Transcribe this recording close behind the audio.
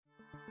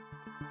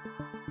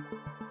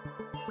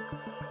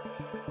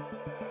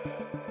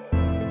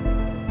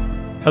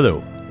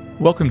Hello,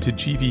 welcome to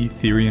GV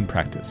Theory and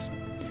Practice.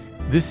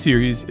 This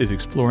series is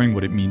exploring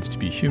what it means to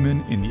be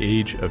human in the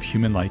age of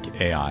human-like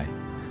AI.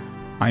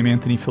 I'm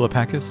Anthony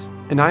Philippakis.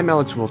 And I'm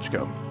Alex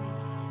Wilchko.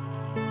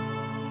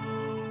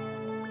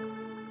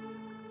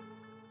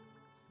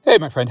 Hey,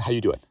 my friend, how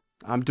you doing?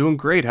 I'm doing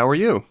great. How are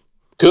you?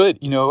 Good.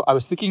 I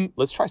was thinking,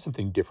 let's try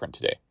something different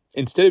today.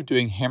 Instead of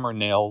doing hammer and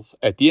nails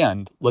at the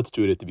end, let's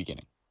do it at the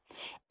beginning.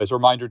 As a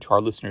reminder to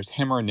our listeners,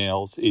 hammer and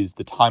nails is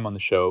the time on the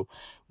show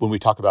when we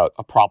talk about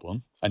a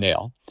problem, a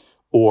nail,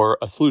 or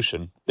a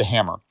solution, the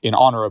hammer, in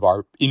honor of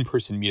our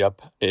in-person meetup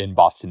in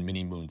Boston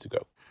many moons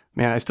ago.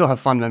 Man, I still have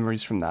fond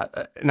memories from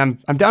that. And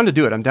I'm down to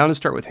do it. I'm down to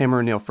start with hammer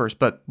and nail first,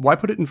 but why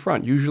put it in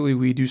front? Usually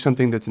we do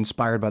something that's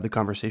inspired by the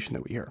conversation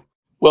that we hear.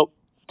 Well,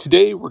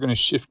 today we're going to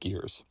shift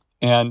gears.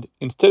 And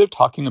instead of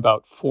talking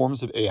about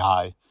forms of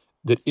AI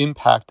that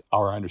impact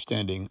our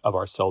understanding of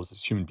ourselves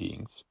as human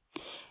beings,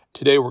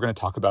 today we're going to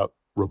talk about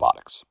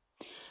robotics.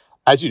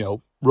 As you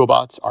know,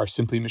 robots are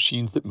simply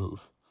machines that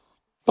move.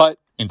 But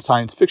in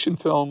science fiction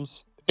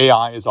films,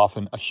 AI is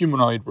often a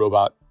humanoid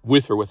robot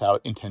with or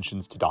without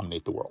intentions to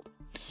dominate the world.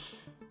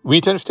 We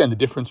need to understand the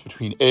difference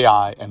between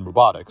AI and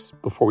robotics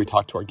before we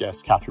talk to our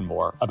guest, Catherine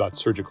Moore, about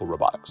surgical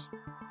robotics.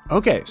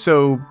 Okay,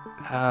 so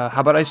how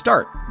about I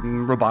start?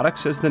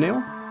 Robotics as the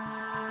nail?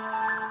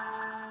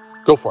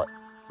 Go for it.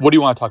 What do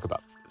you want to talk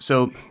about?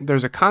 So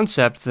there's a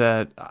concept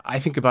that I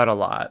think about a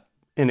lot,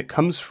 and it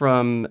comes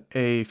from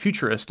a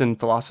futurist and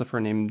philosopher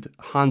named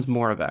Hans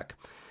Moravec.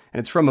 And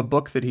it's from a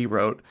book that he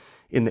wrote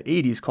in the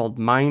 80s called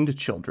Mind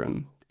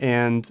Children.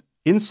 And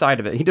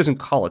inside of it, he doesn't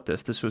call it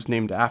this was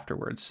named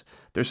afterwards,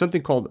 there's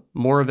something called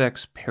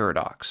Moravec's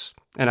paradox.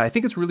 And I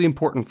think it's really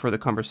important for the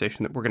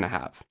conversation that we're going to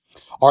have.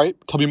 All right,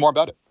 tell me more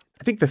about it.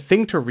 I think the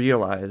thing to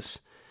realize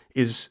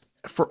is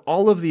for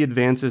all of the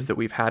advances that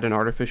we've had in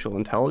artificial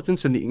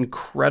intelligence and the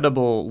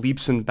incredible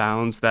leaps and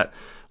bounds that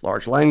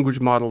large language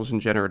models and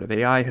generative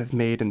AI have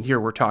made, and here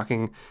we're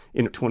talking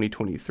in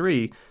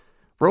 2023,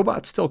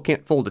 robots still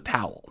can't fold a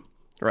towel,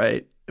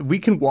 right? We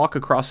can walk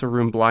across a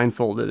room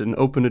blindfolded and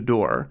open a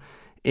door,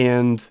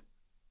 and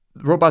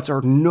robots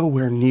are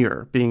nowhere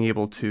near being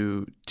able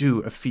to do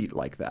a feat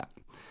like that.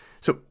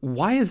 So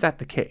why is that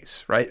the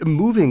case, right?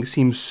 Moving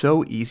seems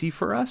so easy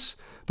for us,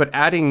 but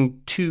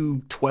adding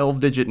two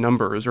 12-digit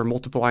numbers or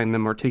multiplying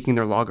them or taking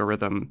their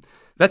logarithm,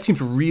 that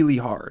seems really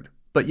hard.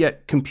 But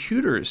yet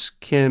computers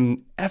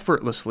can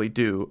effortlessly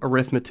do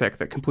arithmetic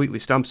that completely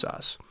stumps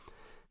us.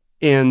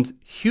 And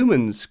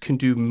humans can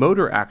do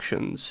motor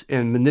actions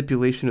and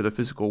manipulation of the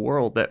physical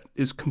world that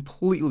is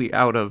completely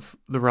out of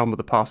the realm of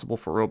the possible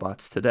for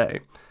robots today.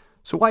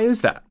 So why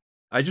is that?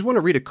 I just want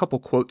to read a couple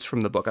quotes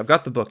from the book. I've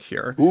got the book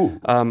here.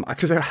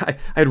 Because I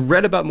had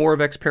read about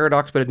Moravec's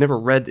paradox, but I'd never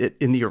read it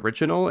in the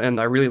original, and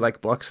I really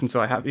like books, and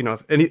so I have,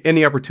 if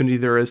any opportunity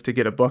there is to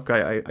get a book,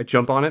 I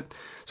jump on it.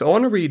 So I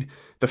want to read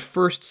the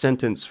first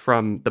sentence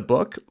from the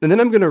book, and then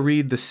I'm going to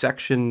read the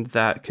section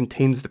that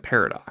contains the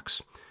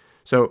paradox.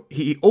 So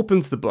he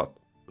opens the book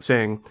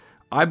saying,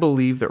 "I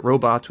believe that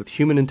robots with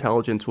human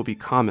intelligence will be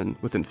common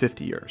within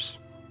 50 years.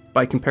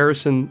 By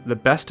comparison, the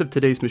best of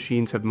today's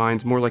machines have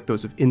minds more like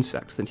those of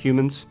insects than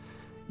humans.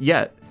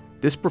 Yet,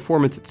 this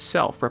performance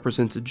itself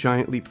represents a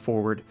giant leap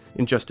forward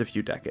in just a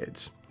few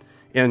decades."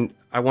 And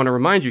I want to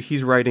remind you,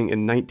 he's writing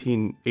in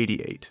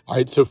 1988. All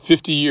right, so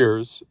 50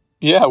 years.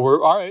 Yeah,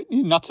 we're all right.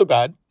 Not so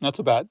bad. Not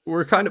so bad.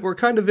 We're kind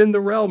of in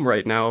the realm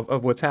right now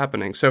of what's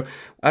happening. So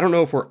I don't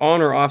know if we're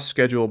on or off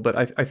schedule, but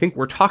I think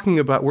we're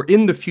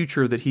in the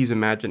future that he's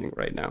imagining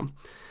right now.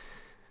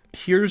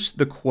 Here's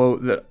the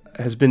quote that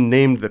has been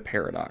named the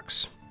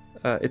paradox.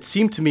 It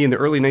seemed to me in the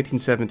early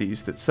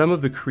 1970s that some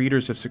of the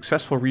creators of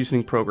successful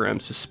reasoning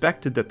programs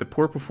suspected that the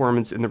poor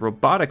performance in the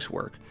robotics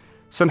work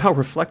somehow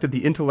reflected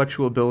the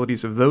intellectual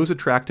abilities of those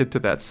attracted to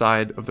that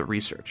side of the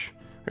research.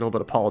 A little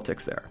bit of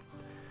politics there.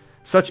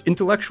 Such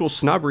intellectual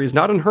snobbery is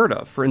not unheard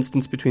of, for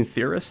instance, between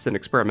theorists and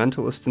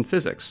experimentalists in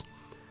physics.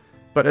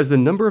 But as the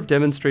number of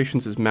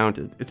demonstrations is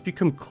mounted, it's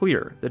become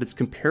clear that it's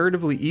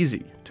comparatively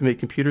easy to make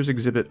computers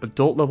exhibit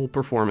adult-level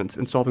performance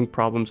in solving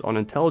problems on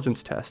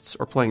intelligence tests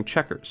or playing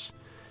checkers,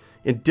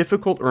 and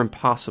difficult or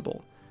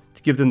impossible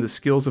to give them the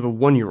skills of a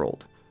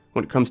 1-year-old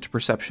when it comes to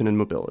perception and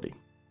mobility.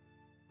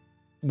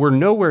 We're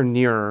nowhere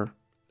near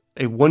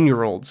a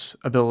 1-year-old's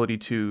ability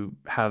to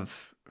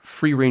have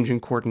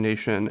free-ranging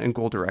coordination and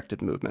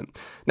goal-directed movement.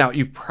 Now,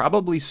 you've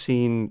probably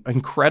seen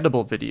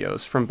incredible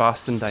videos from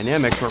Boston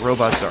Dynamics where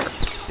robots are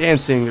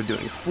dancing, they're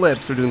doing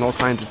flips, they're doing all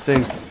kinds of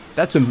things.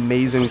 That's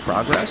amazing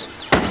progress.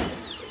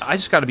 I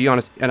just got to be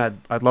honest, and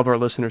I'd love our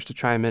listeners to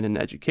chime in and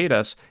educate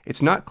us.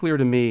 It's not clear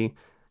to me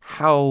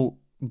how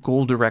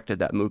goal-directed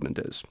that movement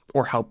is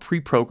or how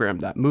pre-programmed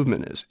that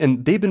movement is.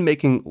 And they've been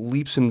making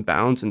leaps and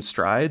bounds and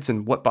strides,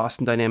 and what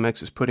Boston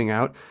Dynamics is putting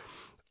out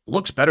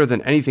looks better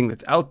than anything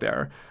that's out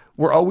there.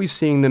 We're always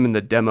seeing them in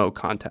the demo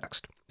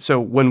context. So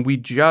when we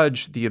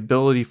judge the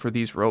ability for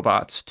these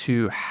robots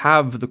to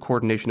have the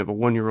coordination of a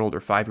 1-year-old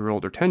or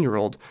 5-year-old or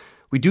 10-year-old,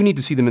 we do need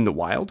to see them in the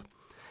wild.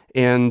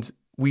 And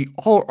we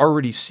are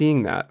already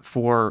seeing that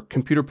for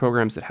computer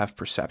programs that have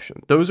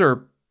perception. Those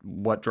are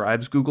what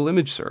drives Google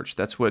image search.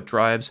 That's what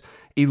drives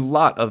a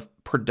lot of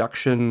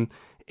production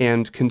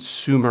and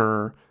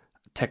consumer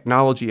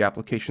technology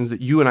applications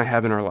that you and I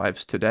have in our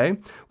lives today.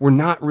 We're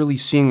not really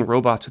seeing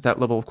robots with that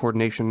level of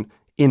coordination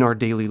in our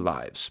daily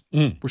lives.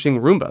 We're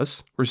seeing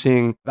Roombas, we're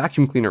seeing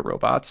vacuum cleaner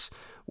robots,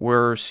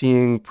 we're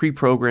seeing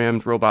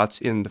pre-programmed robots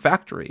in the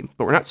factory,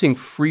 but we're not seeing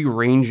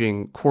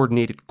free-ranging,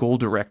 coordinated,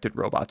 goal-directed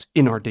robots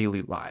in our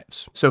daily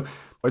lives. So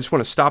I just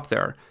want to stop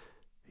there.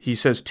 He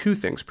says two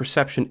things,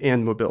 perception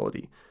and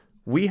mobility.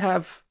 We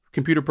have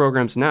computer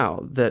programs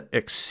now that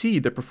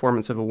exceed the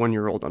performance of a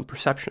one-year-old on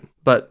perception,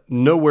 but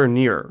nowhere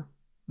near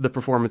the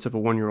performance of a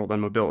one-year-old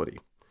on mobility.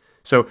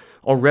 So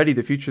already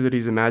the future that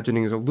he's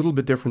imagining is a little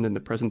bit different than the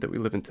present that we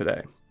live in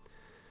today.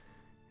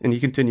 And he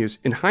continues,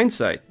 in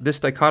hindsight, this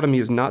dichotomy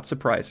is not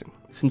surprising.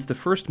 Since the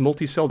first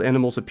multi-celled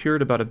animals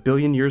appeared about 1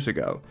 billion years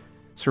ago,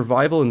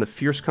 survival in the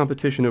fierce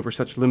competition over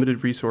such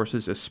limited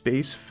resources as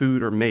space,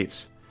 food, or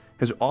mates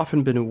has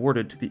often been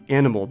awarded to the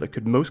animal that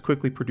could most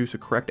quickly produce a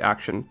correct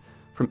action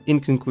from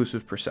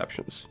inconclusive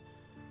perceptions.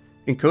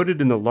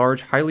 Encoded in the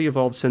large, highly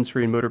evolved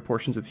sensory and motor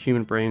portions of the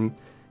human brain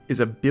is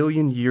 1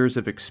 billion years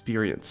of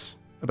experience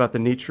about the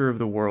nature of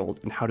the world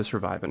and how to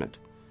survive in it.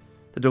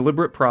 The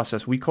deliberate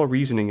process we call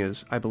reasoning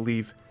is, I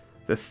believe,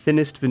 the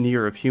thinnest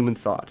veneer of human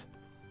thought,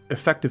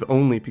 effective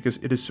only because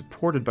it is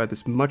supported by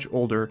this much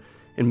older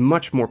and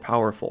much more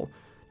powerful,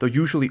 though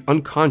usually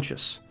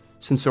unconscious,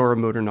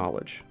 sensoromotor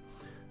knowledge.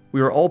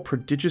 We are all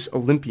prodigious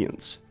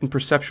Olympians in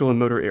perceptual and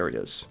motor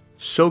areas,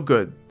 so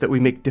good that we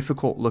make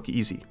difficult look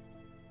easy.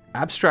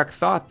 Abstract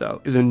thought,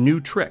 though, is a new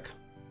trick,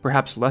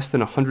 perhaps less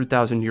than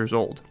 100,000 years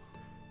old,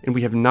 and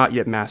we have not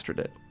yet mastered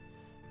it.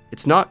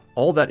 It's not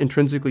all that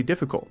intrinsically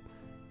difficult.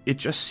 It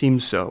just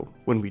seems so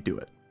when we do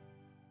it.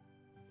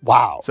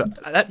 Wow. So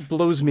that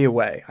blows me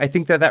away. I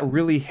think that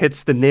really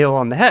hits the nail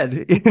on the head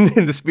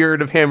in the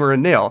spirit of hammer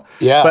and nail.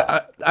 Yeah.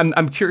 But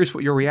I'm curious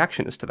what your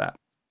reaction is to that.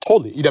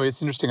 Totally.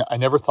 It's interesting. I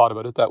never thought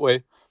about it that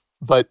way.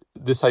 But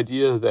this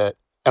idea that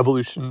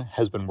evolution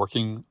has been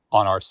working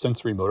on our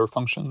sensory motor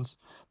functions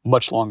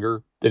much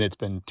longer than it's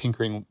been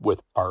tinkering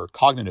with our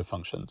cognitive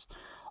functions.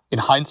 In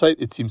hindsight,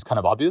 it seems kind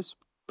of obvious,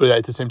 but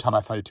at the same time,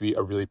 I find it to be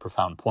a really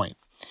profound point.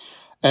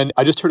 And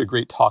I just heard a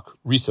great talk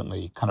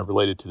recently, kind of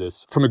related to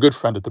this, from a good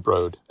friend at the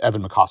Broad,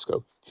 Evan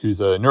McCosco, who's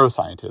a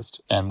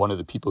neuroscientist and one of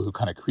the people who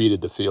kind of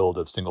created the field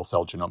of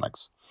single-cell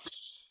genomics.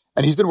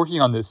 And he's been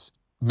working on this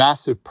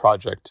massive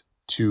project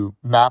to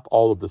map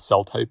all of the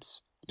cell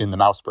types in the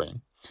mouse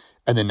brain.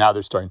 And then now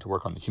they're starting to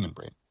work on the human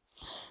brain.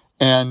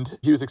 And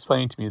he was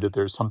explaining to me that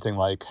there's something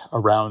like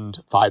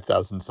around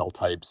 5,000 cell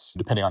types,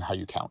 depending on how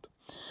you count.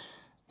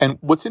 And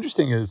what's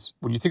interesting is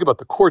when you think about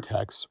the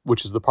cortex,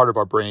 which is the part of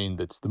our brain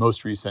that's the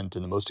most recent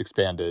and the most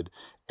expanded,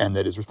 and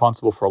that is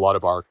responsible for a lot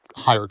of our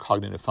higher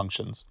cognitive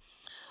functions,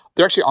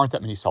 there actually aren't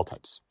that many cell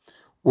types.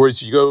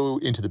 Whereas you go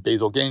into the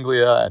basal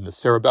ganglia and the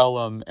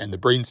cerebellum and the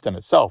brainstem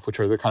itself, which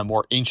are the kind of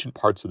more ancient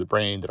parts of the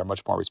brain that are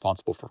much more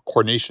responsible for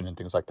coordination and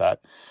things like that,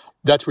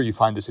 that's where you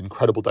find this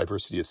incredible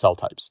diversity of cell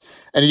types.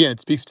 And again, it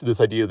speaks to this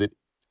idea that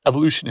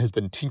evolution has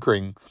been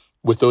tinkering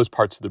with those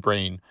parts of the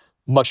brain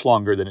much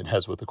longer than it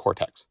has with the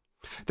cortex.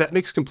 That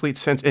makes complete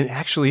sense. And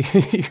actually,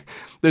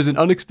 there's an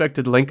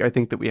unexpected link, I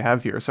think, that we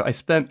have here. So I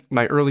spent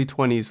my early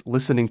 20s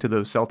listening to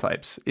those cell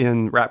types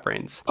in rat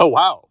brains. Oh,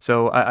 wow.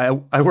 So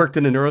I worked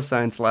in a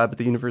neuroscience lab at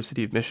the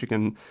University of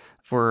Michigan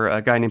for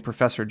a guy named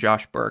Professor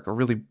Josh Burke, a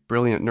really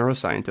brilliant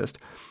neuroscientist.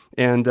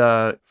 And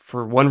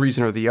for one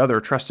reason or the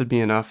other, trusted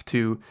me enough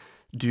to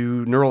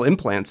do neural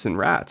implants in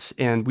rats.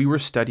 And we were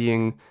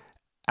studying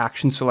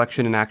action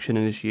selection and action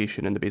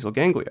initiation in the basal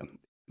ganglia.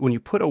 When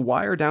you put a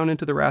wire down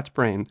into the rat's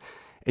brain,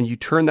 and you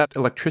turn that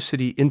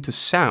electricity into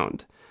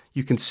sound,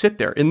 you can sit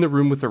there in the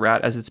room with the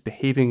rat as it's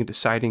behaving and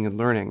deciding and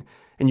learning,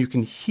 and you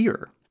can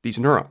hear these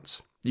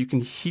neurons. You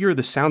can hear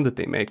the sound that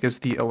they make as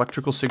the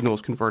electrical signal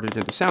is converted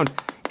into sound,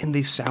 and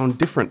they sound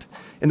different.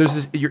 And there's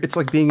this, it's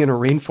like being in a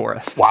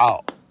rainforest.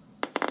 Wow.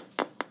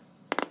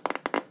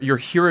 You're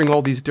hearing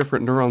all these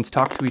different neurons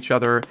talk to each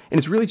other, and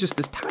it's really just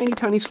this tiny,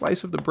 tiny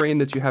slice of the brain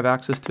that you have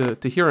access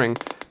to hearing,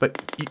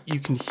 but you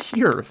can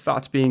hear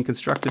thoughts being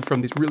constructed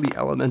from these really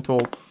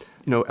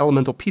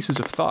elemental pieces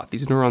of thought,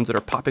 these neurons that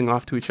are popping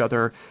off to each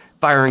other,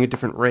 firing at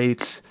different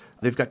rates.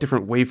 They've got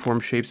different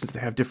waveform shapes, they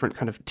have different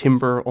kind of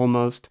timbre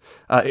almost.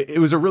 It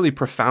was a really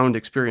profound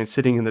experience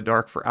sitting in the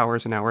dark for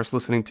hours and hours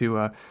listening to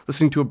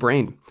a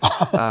brain.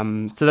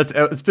 So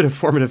it's been a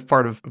formative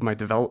part of my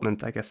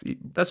development, I guess,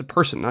 as a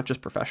person, not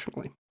just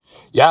professionally.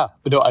 Yeah,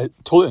 but no, I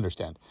totally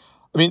understand.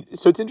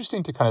 So it's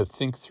interesting to kind of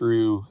think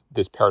through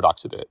this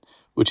paradox a bit,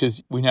 which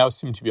is we now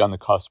seem to be on the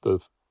cusp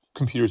of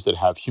computers that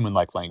have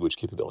human-like language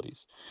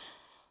capabilities.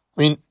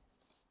 I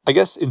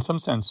guess in some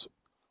sense,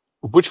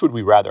 which would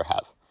we rather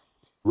have?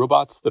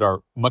 Robots that are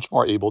much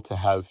more able to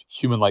have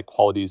human-like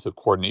qualities of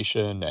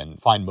coordination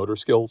and fine motor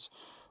skills,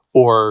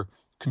 or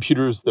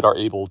computers that are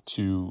able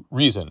to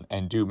reason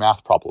and do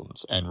math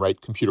problems and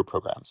write computer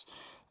programs?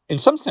 In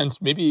some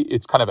sense, maybe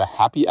it's kind of a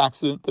happy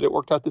accident that it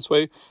worked out this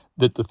way,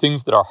 that the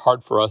things that are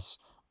hard for us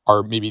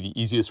are maybe the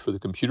easiest for the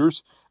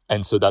computers,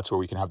 and so that's where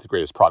we can have the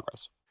greatest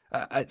progress.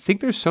 I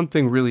think there's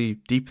something really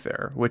deep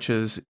there, which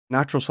is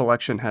natural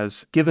selection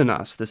has given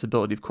us this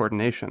ability of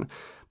coordination,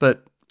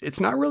 but it's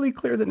not really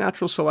clear that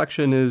natural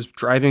selection is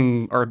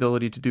driving our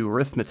ability to do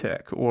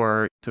arithmetic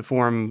or to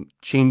form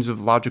chains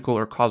of logical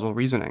or causal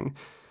reasoning.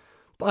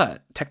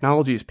 But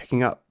technology is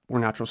picking up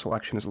where natural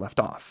selection is left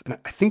off. And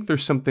I think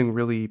there's something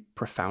really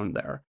profound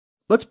there.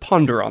 Let's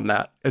ponder on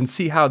that and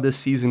see how this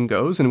season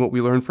goes and what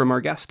we learn from our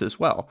guest as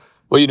well.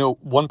 Well,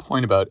 one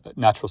point about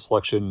natural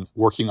selection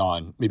working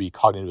on maybe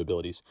cognitive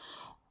abilities.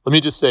 Let me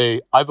just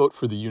say, I vote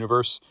for the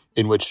universe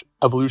in which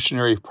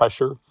evolutionary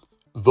pressure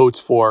votes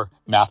for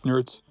math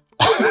nerds.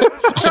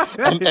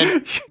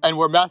 and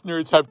where math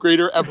nerds have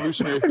greater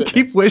evolutionary fitness.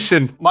 Keep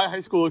wishing. My high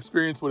school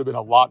experience would have been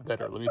a lot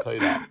better, let me tell you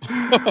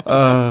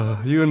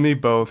that. You and me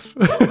both.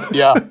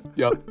 Yeah,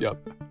 yep.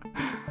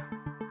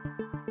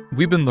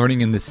 We've been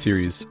learning in this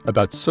series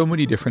about so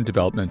many different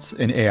developments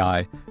in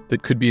AI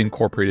that could be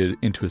incorporated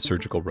into a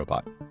surgical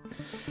robot.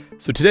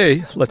 So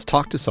today, let's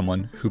talk to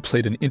someone who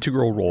played an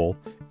integral role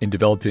in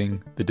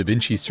developing the Da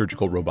Vinci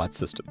surgical robot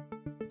system.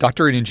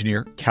 Doctor and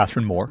engineer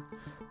Catherine Moore,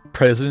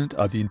 president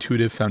of the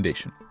Intuitive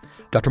Foundation.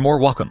 Dr. Moore,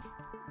 welcome.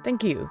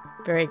 Thank you.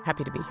 Very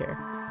happy to be here.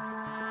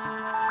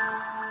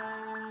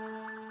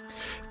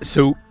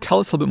 So tell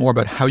us a little bit more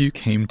about how you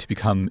came to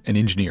become an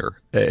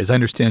engineer. As I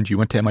understand, you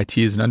went to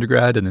MIT as an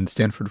undergrad and then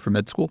Stanford for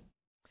med school?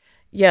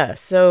 Yeah,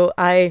 so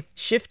I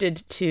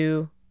shifted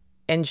to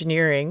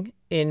engineering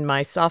in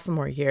my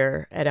sophomore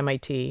year at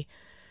MIT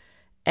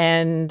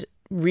and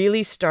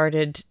really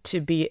started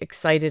to be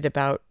excited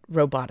about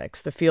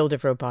robotics, the field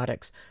of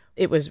robotics.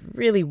 It was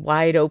really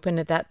wide open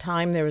at that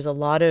time. There was a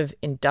lot of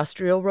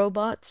industrial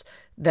robots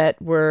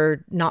that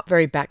were not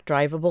very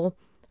backdrivable.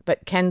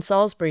 But Ken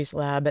Salisbury's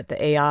lab at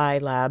the AI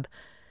lab,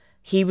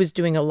 he was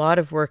doing a lot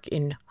of work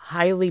in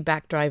highly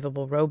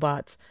backdrivable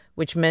robots,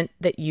 which meant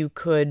that you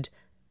could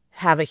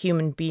have a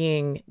human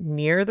being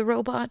near the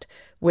robot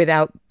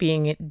without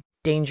being in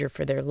danger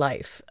for their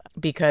life.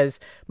 Because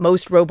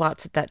most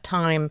robots at that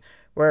time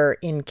were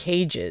in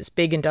cages,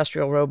 big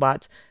industrial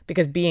robots,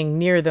 because being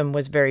near them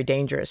was very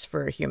dangerous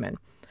for a human.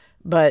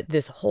 But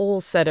this whole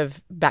set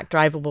of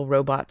backdrivable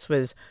robots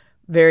was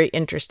very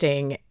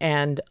interesting,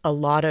 and a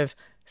lot of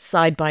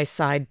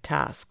side-by-side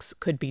tasks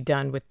could be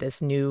done with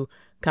this new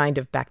kind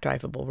of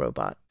backdrivable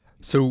robot.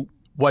 So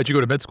why'd you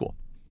go to med school?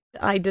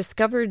 I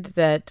discovered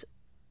that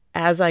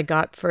as I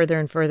got further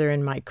and further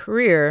in my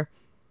career,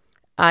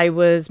 I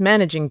was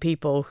managing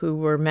people who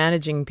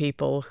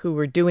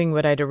were doing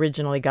what I'd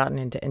originally gotten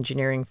into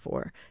engineering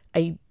for.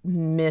 I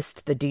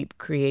missed the deep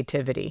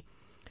creativity.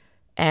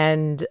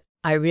 And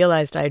I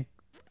realized I'd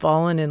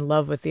fallen in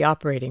love with the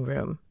operating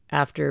room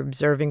after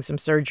observing some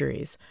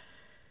surgeries.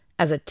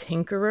 As a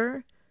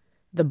tinkerer,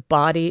 the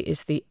body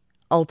is the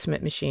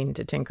ultimate machine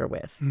to tinker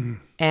with.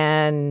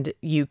 And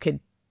you could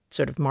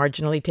sort of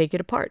marginally take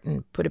it apart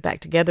and put it back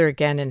together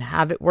again and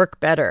have it work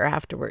better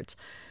afterwards.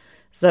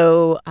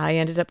 So I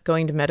ended up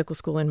going to medical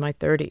school in my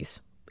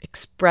 30s,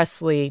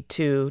 expressly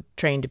to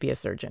train to be a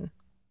surgeon.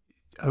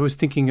 I was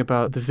thinking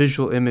about the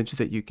visual image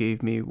that you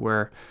gave me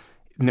where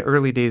in the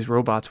early days,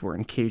 robots were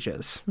in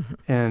cages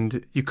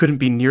and you couldn't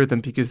be near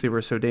them because they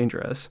were so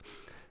dangerous.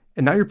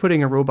 And now you're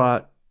putting a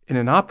robot in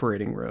an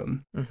operating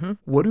room.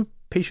 What do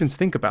patients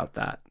think about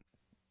that?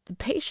 The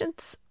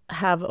patients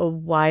have a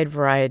wide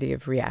variety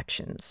of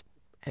reactions.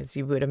 As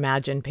you would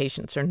imagine,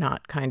 patients are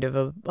not kind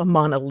of a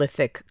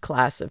monolithic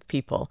class of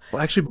people.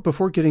 Well, actually,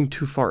 before getting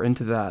too far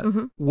into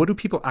that, what do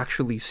people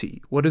actually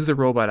see? What does the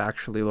robot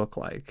actually look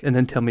like? And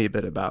then tell me a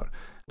bit about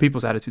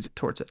people's attitudes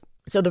towards it.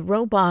 So the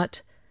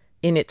robot,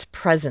 in its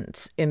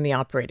presence in the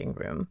operating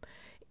room,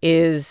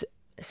 is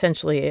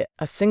essentially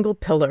a single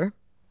pillar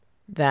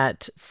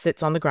that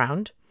sits on the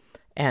ground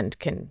and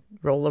can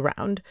roll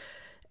around,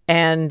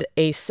 and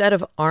a set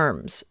of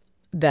arms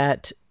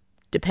that,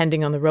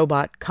 depending on the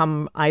robot,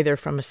 come either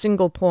from a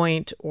single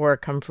point or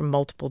come from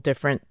multiple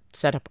different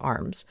setup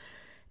arms.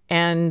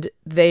 And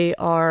they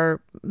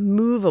are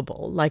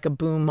movable, like a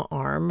boom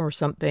arm or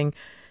something,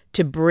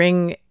 to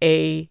bring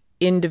a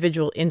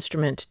individual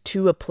instrument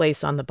to a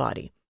place on the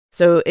body.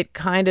 So it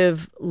kind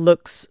of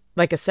looks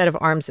like a set of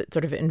arms that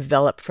sort of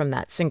envelop from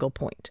that single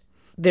point.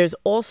 There's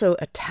also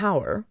a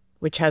tower,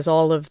 which has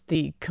all of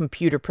the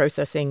computer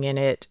processing in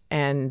it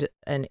and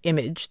an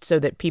image so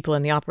that people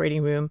in the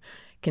operating room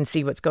can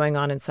see what's going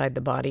on inside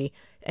the body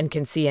and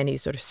can see any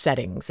sort of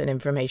settings and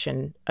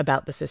information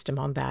about the system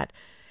on that.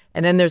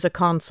 And then there's a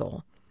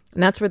console,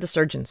 and that's where the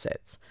surgeon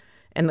sits.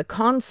 And the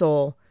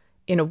console,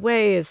 in a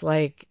way, is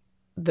like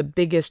the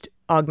biggest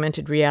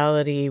augmented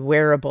reality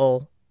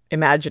wearable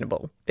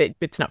imaginable.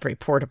 It's not very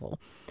portable.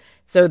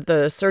 So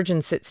the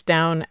surgeon sits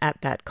down at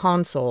that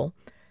console.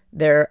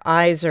 Their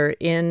eyes are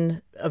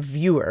in a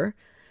viewer,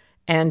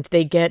 and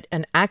they get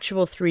an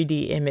actual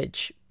 3D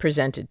image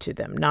presented to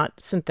them,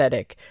 not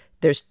synthetic.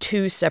 There's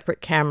 2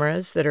 separate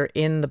cameras that are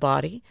in the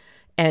body,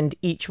 and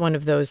each one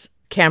of those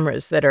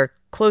cameras that are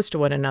close to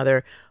one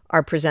another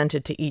are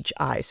presented to each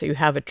eye. So you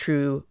have a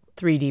true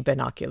 3D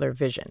binocular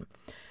vision.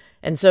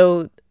 And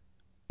so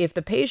if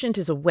the patient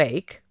is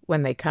awake,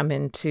 when they come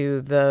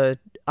into the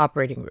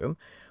operating room,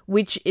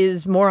 which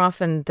is more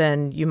often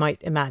than you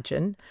might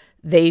imagine.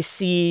 They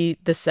see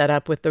the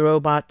setup with the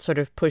robot sort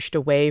of pushed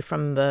away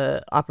from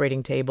the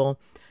operating table.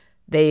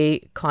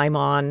 They climb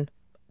on.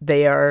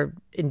 They are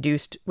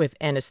induced with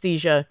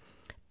anesthesia,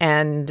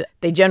 and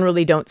they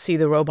generally don't see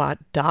the robot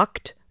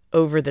docked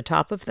over the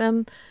top of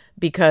them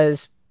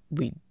because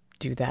we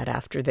do that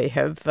after they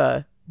have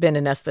been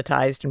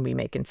anesthetized, and we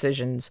make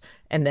incisions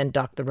and then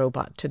dock the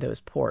robot to those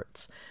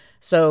ports.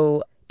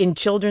 So in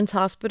children's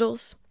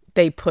hospitals,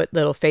 they put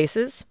little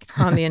faces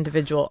on the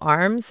individual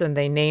arms and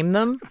they name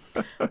them.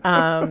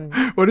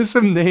 What are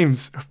some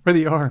names for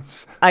the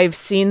arms? I've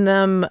seen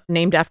them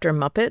named after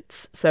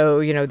Muppets. So,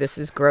 this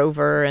is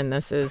Grover and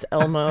this is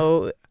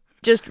Elmo,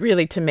 just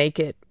really to make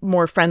it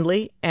more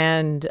friendly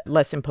and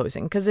less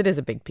imposing, because it is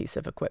a big piece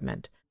of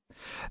equipment.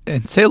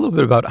 And say a little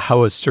bit about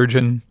how a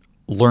surgeon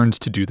learns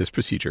to do this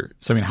procedure.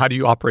 So, how do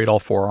you operate all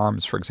four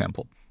arms, for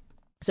example?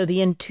 So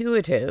the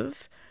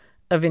intuitive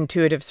of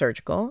intuitive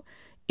surgical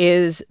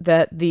is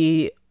that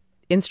the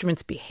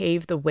instruments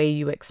behave the way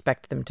you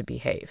expect them to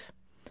behave.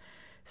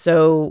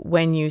 So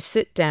when you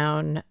sit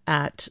down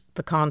at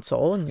the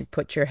console and you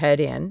put your head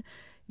in,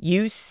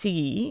 you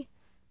see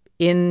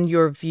in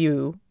your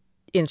view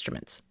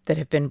instruments that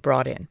have been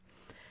brought in.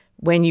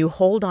 When you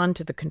hold on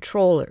to the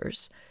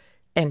controllers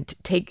and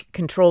take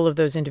control of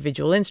those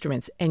individual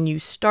instruments and you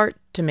start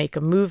to make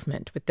a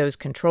movement with those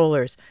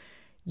controllers,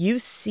 you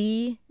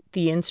see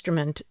the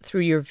instrument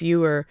through your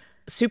viewer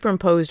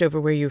superimposed over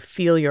where you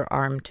feel your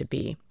arm to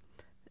be.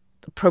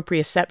 The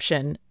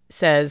proprioception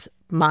says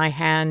my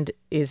hand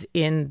is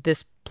in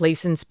this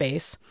place in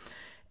space,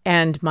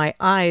 and my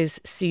eyes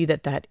see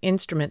that that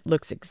instrument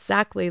looks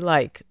exactly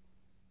like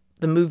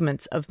the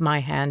movements of my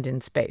hand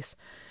in space.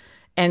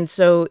 And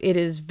so it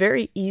is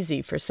very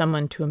easy for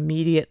someone to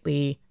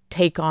immediately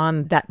take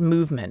on that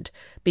movement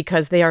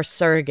because they are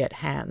surrogate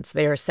hands.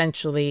 They are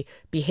essentially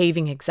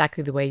behaving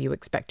exactly the way you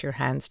expect your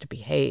hands to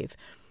behave.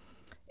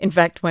 In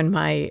fact, when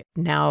my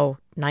now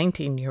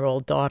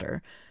 19-year-old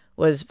daughter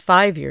was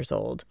 5 years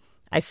old,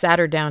 I sat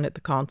her down at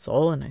the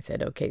console and I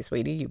said, okay,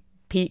 sweetie, you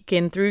peek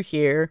in through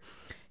here,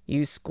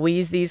 you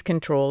squeeze these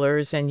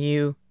controllers and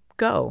you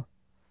go.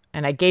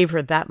 And I gave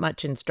her that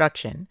much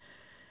instruction.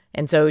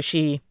 And so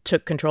she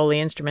took control of the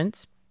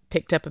instruments,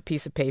 picked up a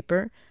piece of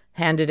paper,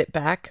 handed it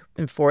back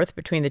and forth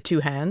between the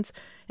two hands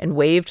and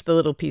waved the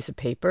little piece of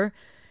paper.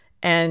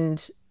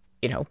 And,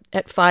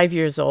 at 5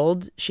 years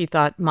old, she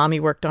thought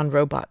mommy worked on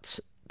robots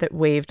that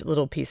waved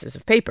little pieces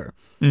of paper.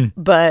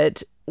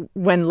 But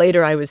when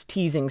later I was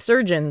teasing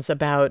surgeons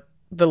about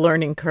the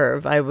learning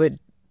curve, I would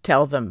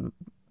tell them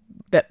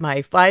that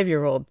my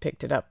 5-year-old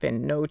picked it up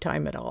in no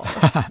time at all.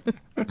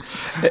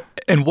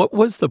 And what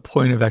was the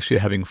point of actually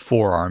having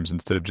 4 arms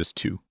instead of just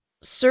 2?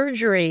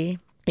 Surgery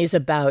is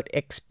about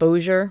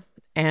exposure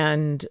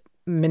and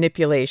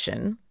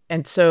manipulation.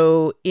 And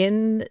so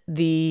in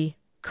the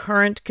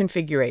current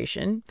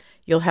configuration,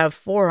 you'll have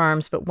 4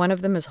 arms, but one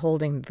of them is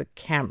holding the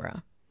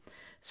camera.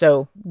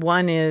 So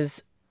one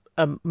is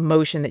a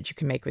motion that you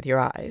can make with your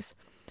eyes.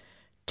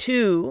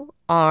 2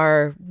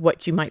 are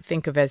what you might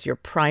think of as your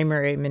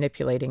primary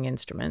manipulating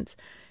instruments.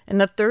 And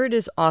the third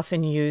is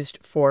often used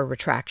for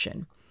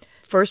retraction.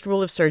 First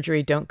rule of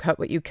surgery, don't cut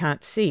what you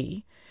can't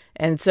see.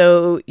 And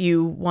so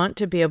you want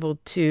to be able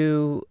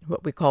to,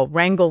 what we call,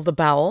 wrangle the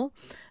bowel.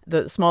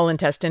 The small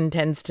intestine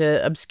tends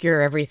to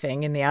obscure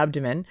everything in the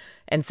abdomen.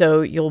 And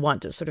so you'll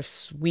want to sort of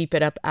sweep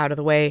it up out of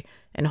the way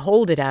and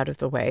hold it out of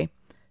the way.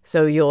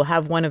 So you'll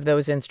have one of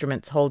those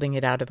instruments holding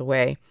it out of the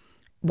way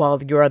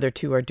while your other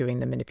 2 are doing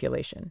the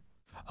manipulation.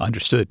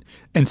 Understood.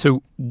 And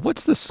so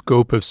what's the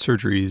scope of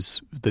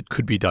surgeries that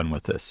could be done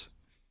with this?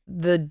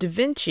 The Da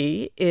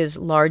Vinci is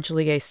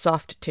largely a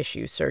soft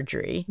tissue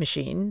surgery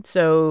machine.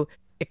 So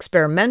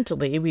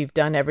experimentally, we've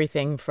done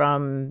everything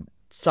from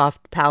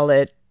soft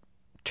palate,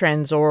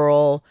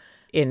 transoral.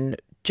 In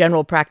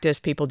general practice,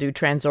 people do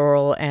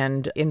transoral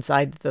and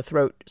inside the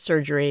throat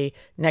surgery,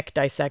 neck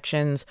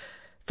dissections,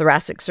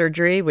 thoracic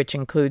surgery, which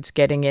includes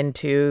getting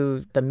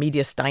into the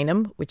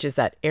mediastinum, which is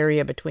that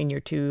area between your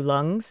 2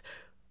 lungs,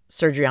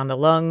 surgery on the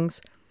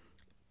lungs,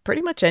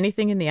 pretty much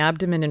anything in the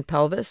abdomen and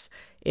pelvis.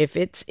 If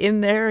it's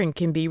in there and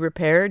can be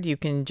repaired, you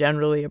can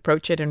generally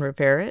approach it and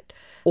repair it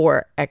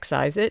or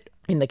excise it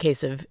in the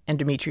case of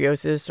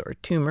endometriosis or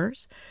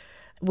tumors.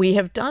 We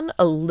have done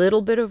a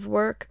little bit of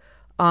work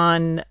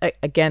on,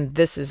 again,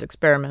 this is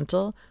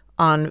experimental,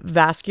 on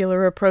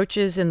vascular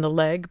approaches in the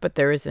leg, but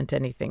there isn't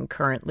anything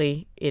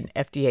currently in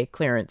FDA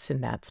clearance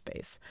in that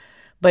space.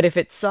 But if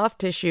it's soft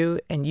tissue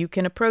and you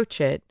can approach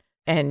it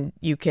and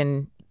you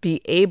can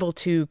be able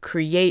to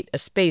create a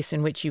space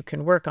in which you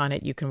can work on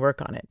it, you can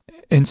work on it.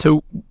 And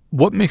so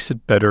what makes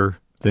it better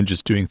than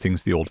just doing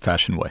things the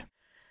old-fashioned way?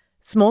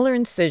 Smaller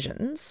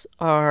incisions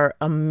are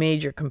a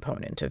major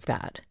component of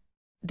that.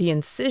 The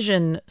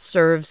incision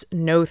serves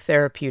no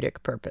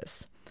therapeutic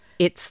purpose.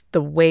 It's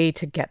the way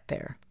to get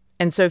there.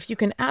 And so if you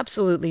can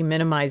absolutely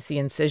minimize the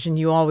incision,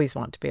 you always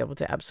want to be able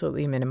to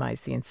absolutely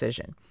minimize the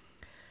incision.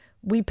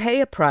 We pay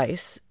a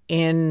price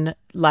in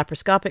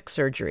laparoscopic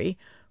surgery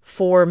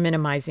for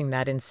minimizing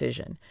that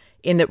incision,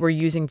 in that we're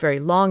using very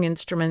long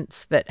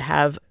instruments that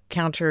have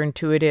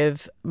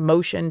counterintuitive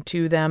motion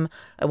to them.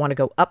 I want to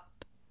go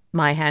up,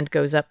 my hand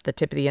goes up, the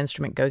tip of the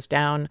instrument goes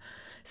down.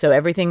 So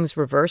everything's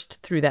reversed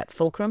through that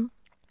fulcrum,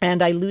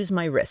 and I lose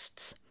my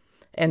wrists.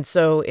 And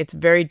so it's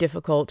very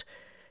difficult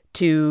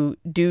to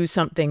do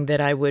something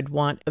that I would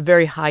want a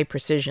very high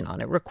precision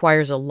on. It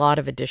requires a lot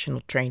of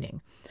additional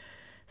training.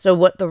 So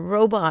what the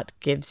robot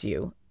gives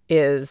you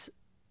is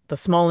the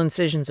small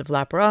incisions of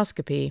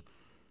laparoscopy,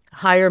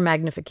 higher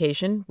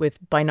magnification with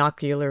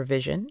binocular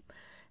vision,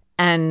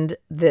 and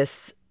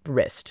this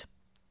wrist.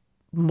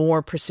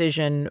 More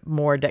precision,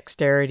 more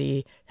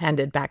dexterity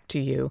handed back to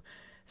you,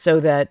 so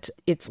that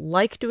it's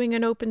like doing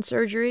an open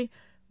surgery,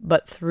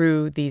 but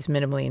through these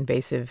minimally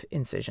invasive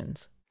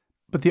incisions.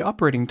 But the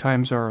operating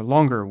times are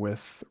longer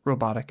with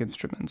robotic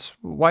instruments.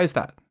 Why is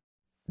that?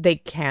 They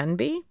can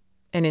be,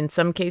 and in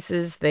some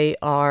cases they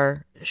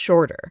are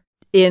shorter.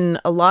 In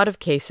a lot of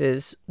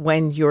cases,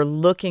 when you're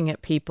looking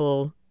at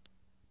people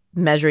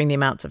measuring the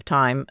amounts of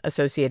time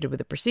associated with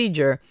a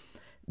procedure,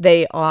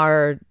 they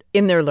are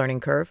in their learning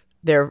curve.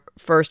 They're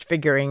first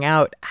figuring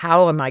out,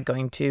 how am I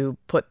going to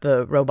put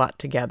the robot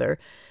together?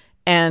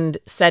 And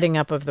setting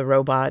up of the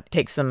robot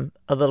takes them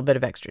a little bit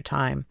of extra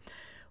time.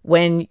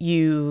 When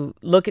you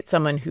look at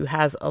someone who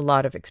has a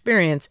lot of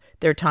experience,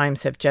 their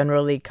times have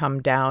generally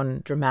come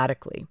down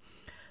dramatically.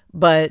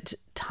 But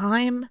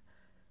time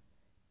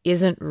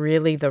isn't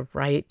really the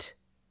right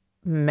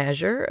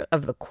measure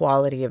of the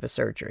quality of a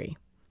surgery.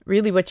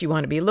 Really what you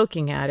want to be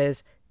looking at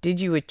is, did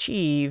you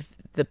achieve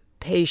the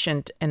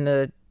patient and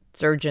the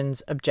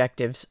surgeon's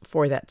objectives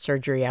for that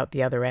surgery out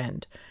the other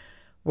end?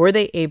 Were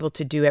they able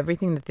to do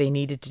everything that they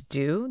needed to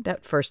do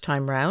that first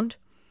time round?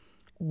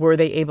 Were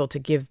they able to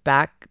give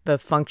back the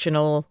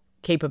functional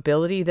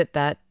capability that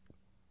that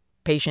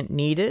patient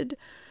needed?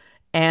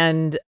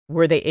 And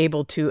were they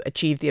able to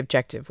achieve the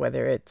objective,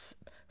 whether it's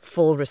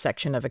full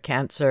resection of a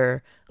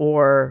cancer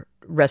or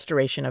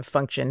restoration of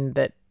function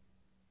that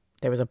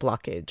there was a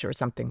blockage or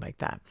something like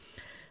that?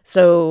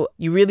 So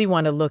you really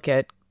want to look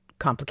at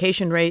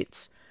complication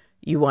rates.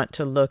 You want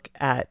to look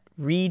at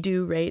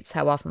redo rates,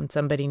 how often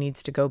somebody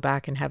needs to go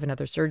back and have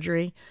another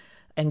surgery,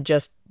 and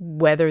just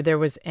whether there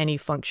was any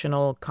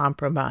functional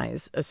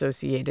compromise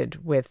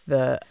associated with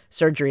the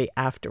surgery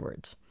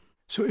afterwards.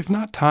 So if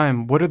not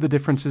time, what are the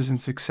differences in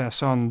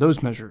success on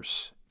those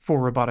measures for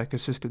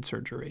robotic-assisted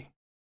surgery?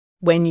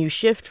 When you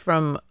shift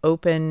from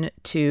open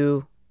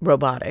to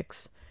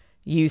robotics,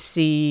 you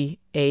see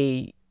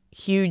a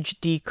huge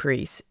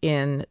decrease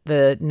in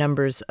the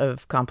numbers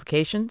of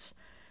complications,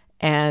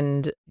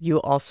 and you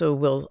also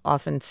will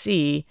often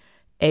see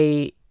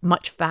a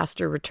much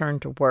faster return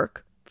to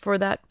work for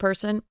that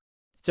person,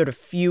 sort of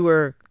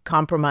fewer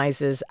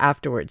compromises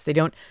afterwards. They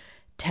don't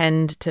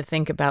tend to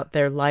think about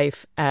their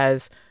life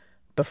as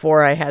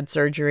before I had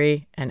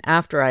surgery and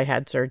after I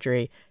had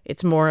surgery.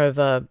 It's more of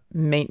a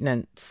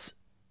maintenance.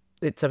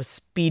 It's a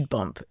speed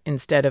bump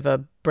instead of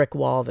a brick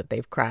wall that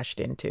they've crashed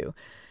into.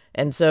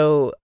 And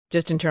so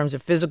just in terms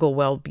of physical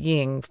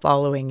well-being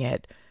following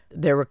it,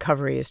 their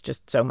recovery is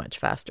just so much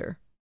faster.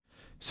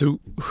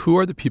 So who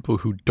are the people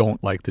who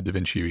don't like the Da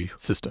Vinci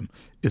system?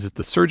 Is it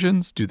the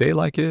surgeons? Do they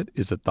like it?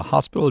 Is it the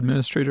hospital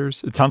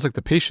administrators? It sounds like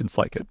the patients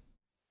like it.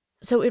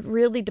 So it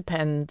really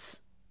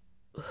depends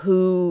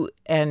who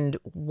and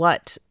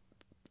what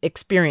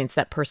experience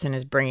that person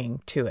is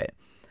bringing to it.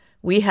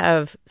 We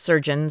have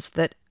surgeons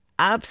that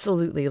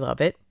absolutely love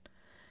it.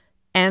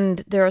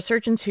 And there are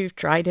surgeons who've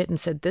tried it and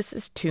said, this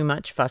is too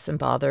much fuss and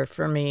bother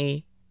for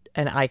me,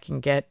 and I can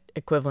get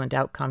equivalent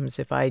outcomes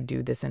if I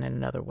do this in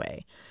another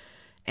way.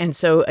 And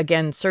so,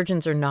 again,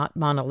 surgeons are not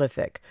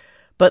monolithic,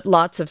 but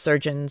lots of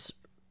surgeons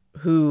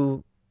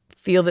who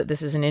feel that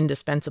this is an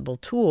indispensable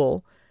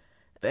tool,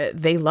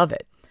 they love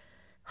it.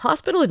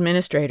 Hospital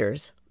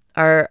administrators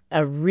are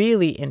a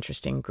really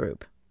interesting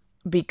group,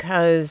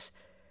 because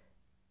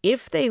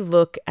if they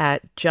look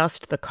at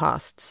just the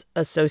costs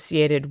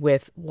associated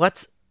with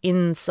what's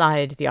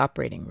inside the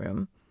operating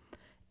room,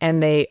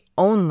 and they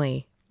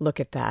only look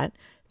at that,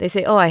 they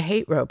say, oh, I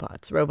hate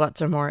robots.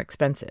 Robots are more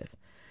expensive.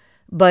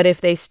 But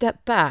if they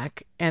step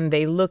back and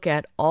they look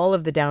at all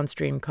of the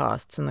downstream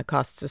costs and the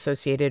costs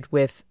associated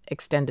with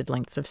extended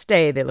lengths of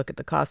stay, they look at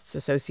the costs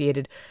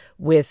associated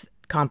with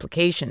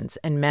complications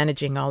and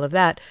managing all of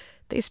that,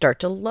 they start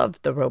to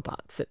love the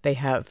robots that they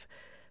have.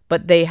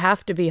 But they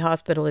have to be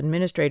hospital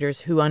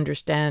administrators who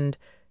understand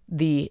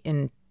the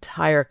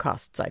entire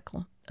cost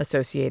cycle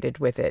associated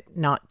with it,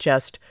 not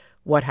just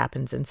what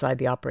happens inside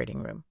the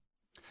operating room.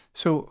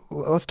 So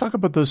let's talk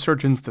about those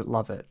surgeons that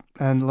love it,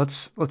 and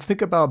let's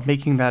think about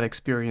making that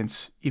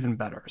experience even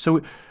better.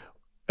 So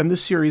in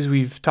this series,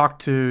 we've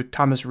talked to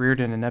Thomas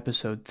Reardon in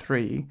episode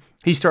 3.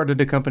 He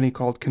started a company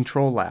called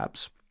Control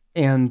Labs,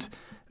 and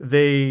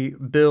they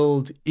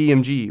build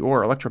EMG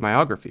or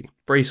electromyography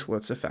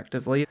bracelets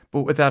effectively.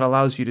 But what that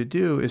allows you to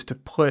do is to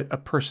put a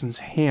person's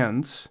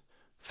hands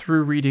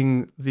through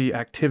reading the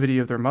activity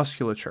of their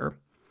musculature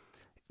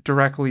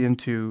directly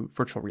into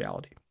virtual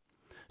reality.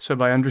 So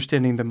by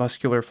understanding the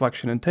muscular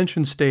flexion and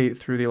tension state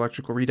through the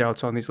electrical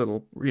readouts on these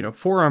little,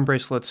 forearm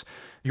bracelets,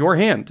 your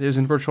hand is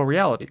in virtual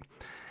reality.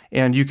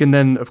 And you can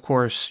then, of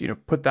course,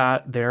 put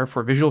that there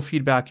for visual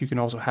feedback. You can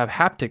also have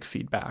haptic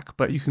feedback,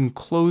 but you can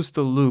close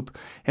the loop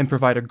and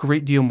provide a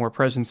great deal more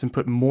presence and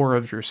put more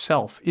of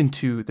yourself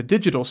into the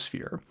digital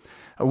sphere,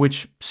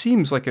 which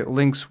seems like it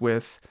links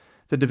with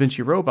the Da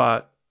Vinci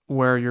robot,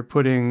 where you're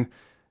putting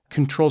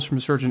controls from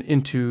a surgeon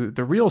into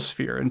the real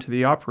sphere, into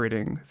the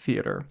operating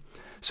theater.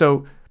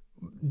 So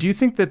do you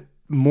think that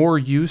more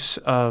use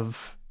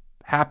of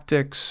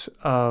haptics,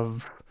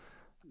 of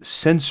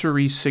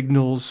sensory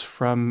signals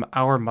from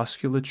our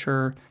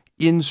musculature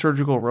in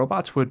surgical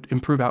robots would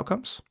improve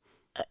outcomes?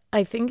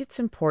 I think it's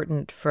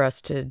important for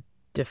us to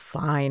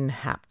define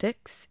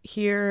haptics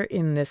here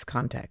in this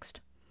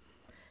context,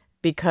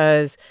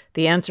 because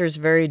the answer is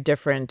very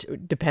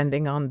different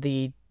depending on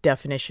the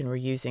definition we're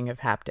using of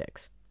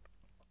haptics.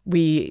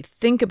 We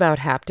think about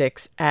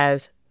haptics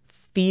as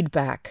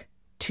feedback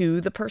to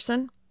the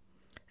person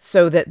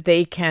so that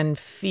they can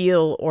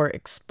feel or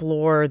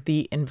explore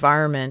the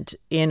environment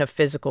in a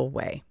physical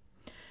way.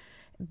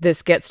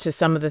 This gets to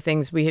some of the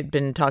things we had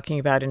been talking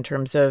about in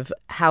terms of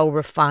how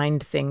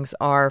refined things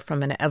are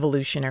from an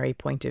evolutionary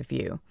point of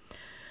view.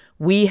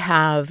 We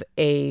have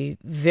a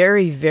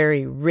very,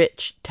 very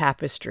rich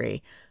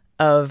tapestry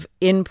of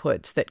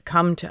inputs that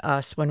come to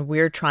us when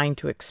we're trying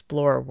to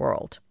explore a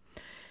world.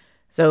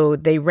 So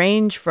they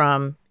range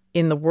from,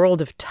 in the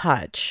world of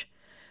touch,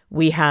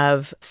 we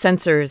have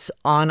sensors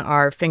on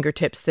our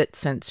fingertips that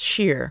sense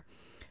shear,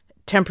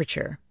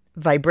 temperature,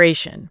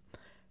 vibration,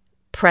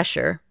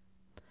 pressure.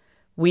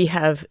 We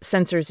have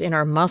sensors in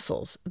our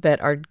muscles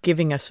that are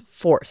giving us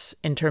force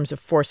in terms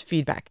of force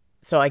feedback.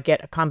 So I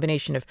get a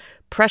combination of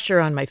pressure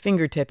on my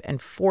fingertip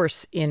and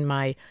force in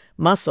my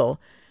muscle,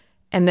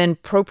 and then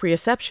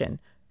proprioception.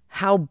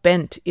 How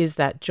bent is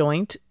that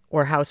joint,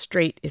 or how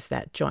straight is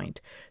that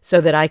joint,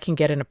 so that I can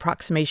get an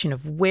approximation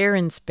of where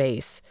in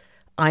space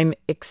I'm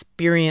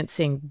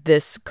experiencing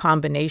this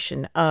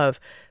combination of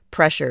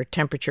pressure,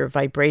 temperature,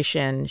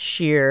 vibration,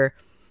 shear,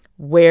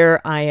 where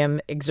I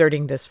am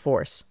exerting this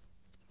force.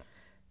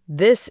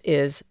 This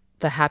is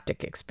the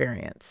haptic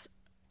experience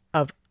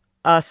of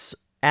us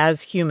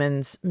as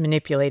humans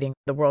manipulating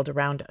the world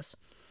around us.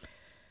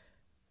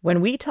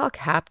 When we talk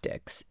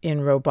haptics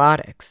in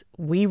robotics,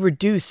 we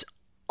reduce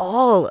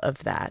all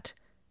of that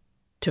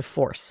to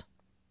force.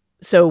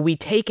 So we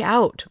take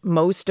out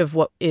most of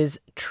what is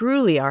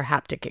truly our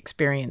haptic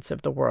experience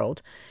of the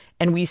world,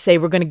 and we say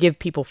we're going to give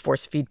people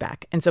force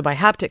feedback. And so by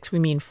haptics, we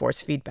mean force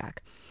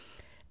feedback.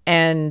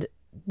 And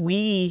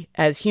we,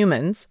 as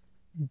humans,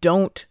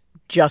 don't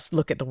just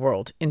look at the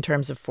world in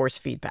terms of force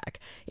feedback,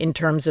 in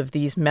terms of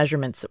these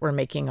measurements that we're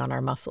making on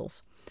our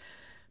muscles.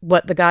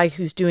 What the guy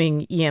who's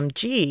doing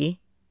EMG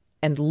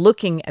and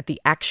looking at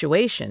the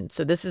actuation,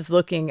 so this is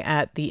looking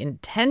at the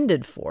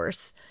intended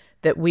force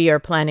that we are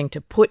planning to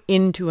put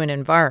into an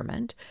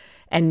environment.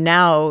 And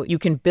now you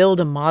can build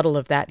a model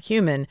of that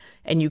human,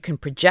 and you can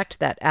project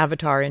that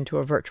avatar into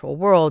a virtual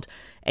world,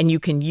 and you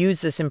can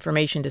use this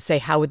information to say,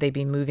 how would they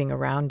be moving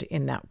around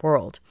in that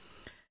world?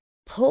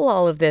 Pull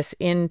all of this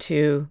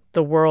into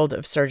the world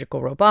of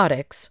surgical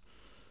robotics.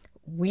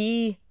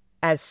 We,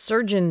 as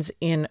surgeons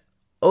in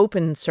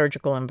open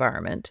surgical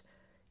environment,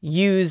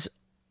 use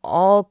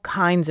all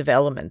kinds of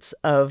elements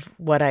of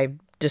what I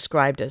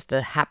described as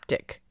the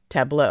haptic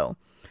tableau.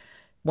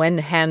 When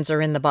hands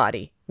are in the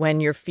body, when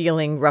you're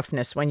feeling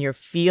roughness, when you're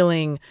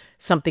feeling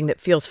something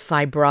that feels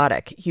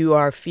fibrotic, you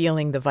are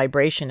feeling the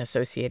vibration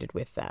associated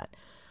with that.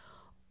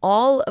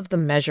 All of the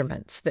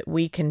measurements that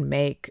we can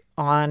make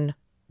on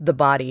the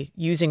body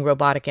using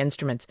robotic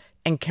instruments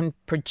and can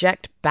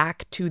project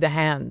back to the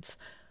hands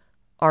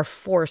are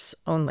force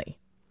only.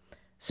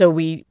 So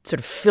we sort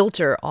of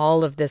filter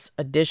all of this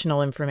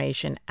additional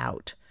information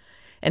out.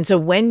 And so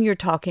when you're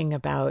talking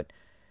about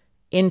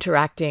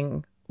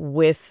interacting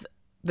with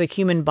the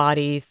human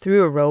body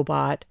through a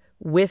robot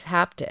with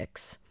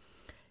haptics,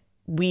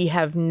 we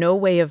have no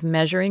way of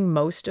measuring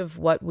most of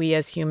what we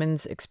as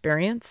humans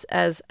experience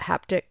as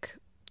haptic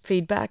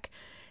feedback,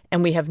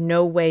 and we have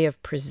no way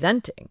of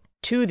presenting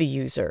to the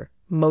user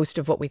most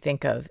of what we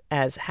think of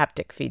as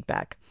haptic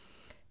feedback.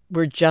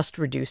 We're just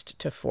reduced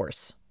to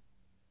force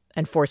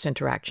and force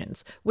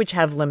interactions, which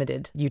have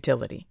limited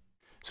utility.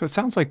 So it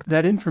sounds like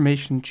that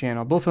information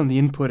channel, both on the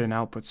input and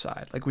output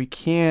side, like we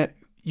can't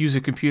use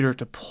a computer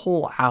to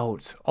pull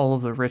out all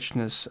of the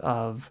richness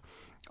of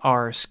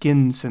our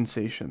skin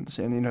sensations.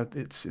 And,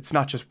 it's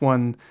not just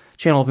one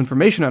channel of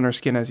information on our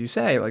skin, as you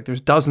say, like there's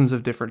dozens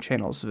of different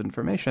channels of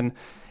information,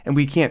 and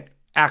we can't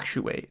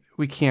actuate,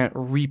 we can't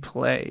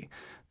replay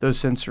those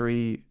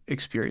sensory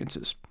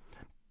experiences.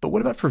 But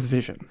what about for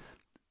vision?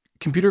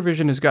 Computer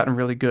vision has gotten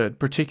really good,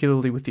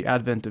 particularly with the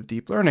advent of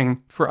deep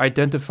learning, for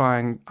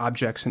identifying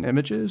objects and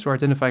images or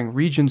identifying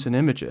regions and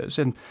images.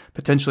 And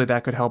potentially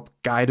that could help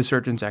guide a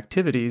surgeon's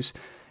activities.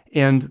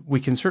 And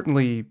we can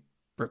certainly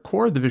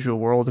record the visual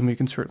world, and we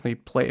can certainly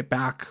play it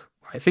back,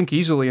 I think,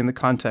 easily in the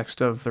context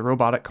of the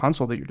robotic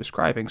console that you're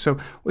describing. So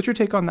what's your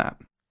take on that?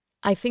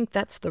 I think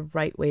that's the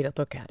right way to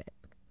look at it.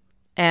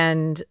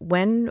 And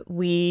when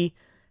we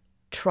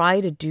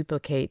try to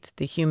duplicate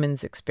the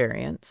human's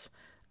experience,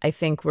 I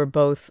think we're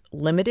both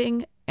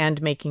limiting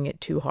and making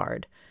it too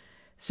hard.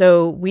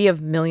 So we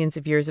have millions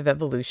of years of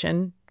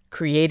evolution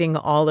creating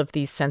all of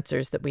these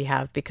sensors that we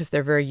have because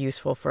they're very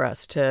useful for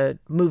us to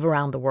move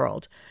around the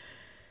world.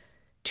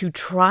 To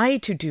try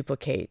to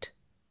duplicate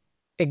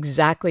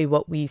exactly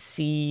what we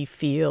see,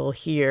 feel,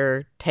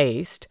 hear,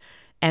 taste,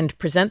 and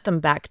present them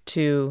back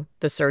to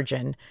the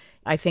surgeon,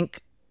 I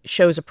think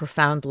shows a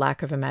profound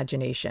lack of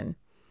imagination.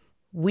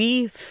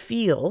 We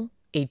feel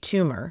a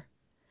tumor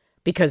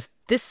because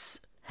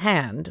this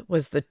hand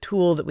was the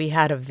tool that we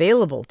had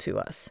available to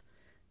us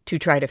to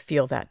try to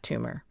feel that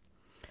tumor.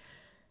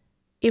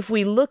 If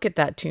we look at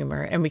that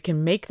tumor and we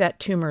can make that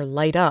tumor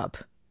light up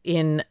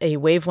in a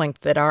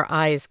wavelength that our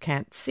eyes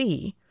can't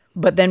see,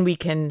 but then we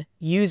can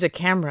use a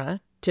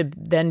camera to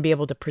then be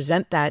able to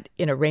present that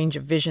in a range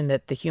of vision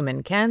that the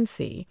human can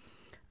see,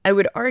 I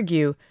would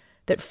argue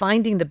that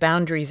finding the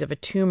boundaries of a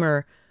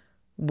tumor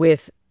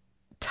with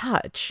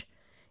touch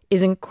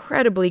is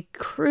incredibly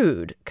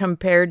crude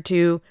compared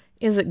to,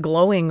 is it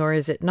glowing or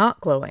is it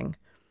not glowing?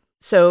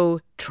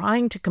 So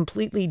trying to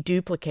completely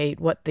duplicate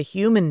what the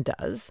human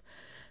does,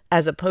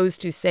 as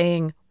opposed to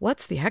saying,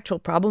 what's the actual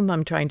problem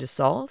I'm trying to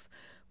solve?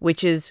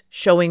 Which is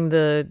showing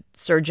the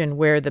surgeon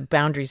where the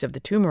boundaries of the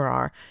tumor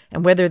are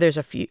and whether there's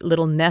a few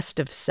little nest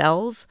of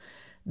cells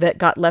that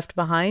got left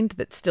behind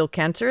that's still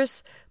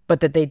cancerous, but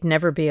that they'd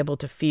never be able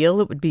to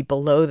feel. It would be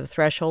below the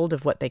threshold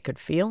of what they could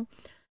feel.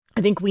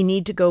 I think we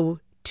need to go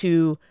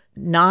to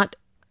not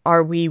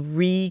are we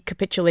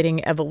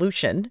recapitulating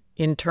evolution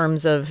in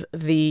terms of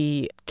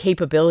the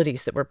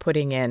capabilities that we're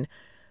putting in,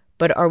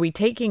 but are we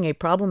taking a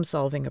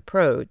problem-solving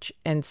approach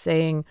and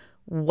saying,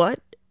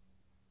 what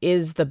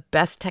is the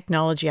best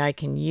technology I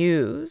can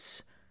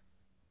use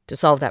to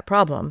solve that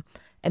problem?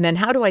 And then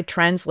how do I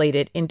translate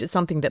it into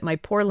something that my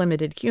poor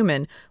limited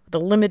human with a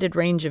limited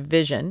range of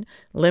vision,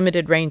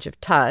 limited range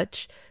of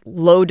touch,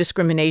 low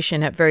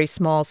discrimination at very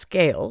small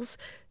scales,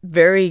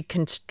 very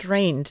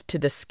constrained to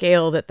the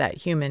scale that that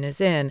human is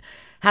in,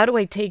 how do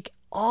I take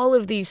all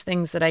of these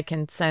things that I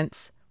can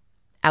sense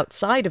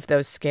outside of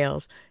those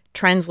scales,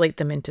 translate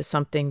them into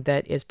something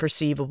that is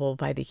perceivable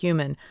by the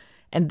human?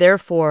 And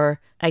therefore,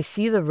 I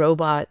see the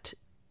robot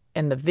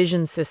and the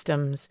vision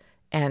systems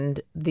and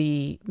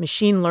the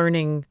machine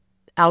learning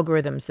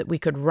algorithms that we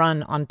could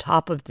run on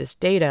top of this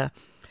data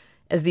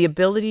as the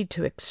ability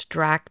to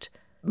extract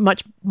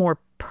much more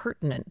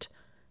pertinent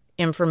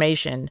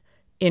information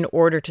in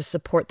order to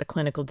support the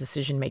clinical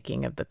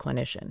decision-making of the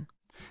clinician.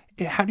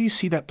 How do you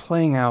see that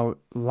playing out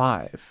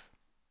live?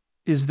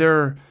 Is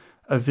there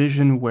a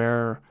vision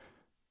where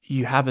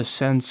you have a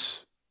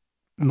sense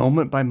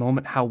moment by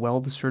moment how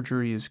well the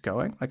surgery is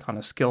going, like on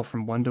a scale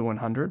from 1 to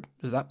 100?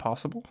 Is that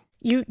possible?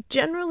 You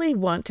generally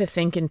want to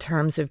think in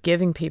terms of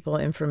giving people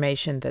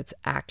information that's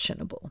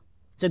actionable.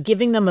 So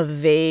giving them a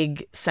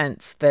vague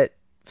sense that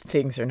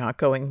things are not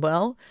going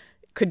well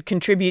could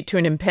contribute to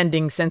an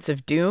impending sense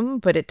of doom,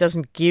 but it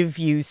doesn't give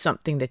you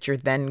something that you're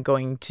then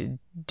going to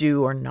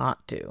do or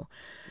not do.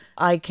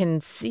 I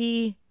can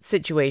see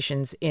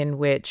situations in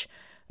which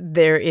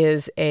there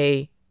is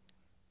a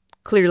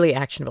clearly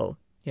actionable,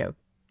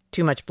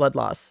 too much blood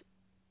loss.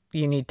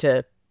 You need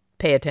to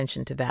pay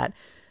attention to that.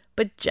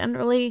 But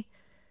generally,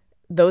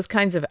 those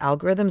kinds of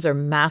algorithms are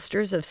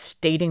masters of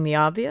stating the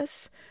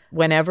obvious.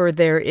 Whenever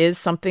there is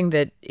something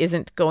that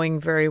isn't going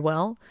very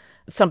well,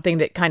 something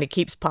that kind of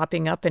keeps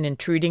popping up and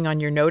intruding on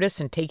your notice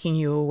and taking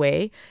you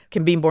away,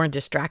 can be more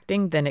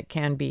distracting than it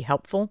can be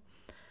helpful.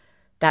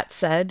 That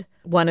said,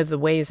 one of the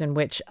ways in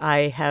which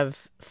I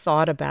have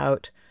thought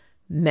about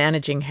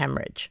managing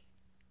hemorrhage,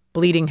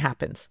 bleeding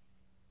happens.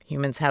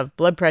 Humans have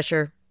blood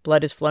pressure,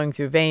 blood is flowing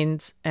through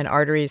veins and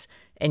arteries,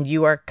 and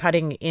you are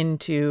cutting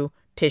into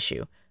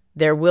tissue.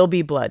 There will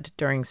be blood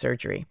during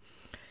surgery.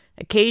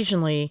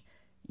 Occasionally,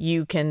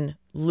 you can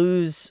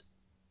lose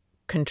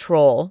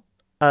control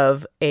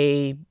of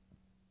a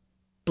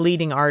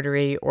bleeding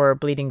artery or a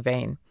bleeding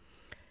vein.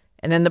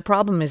 And then the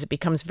problem is it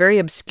becomes very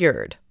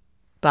obscured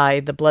by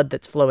the blood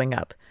that's flowing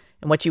up.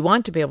 And what you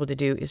want to be able to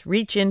do is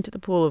reach into the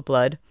pool of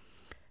blood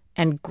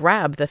and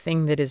grab the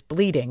thing that is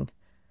bleeding,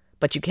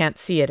 but you can't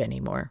see it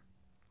anymore.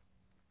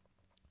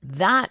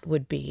 That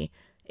would be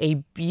a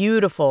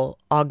beautiful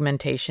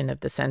augmentation of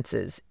the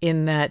senses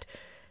in that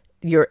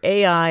your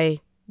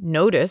AI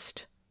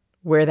noticed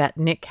where that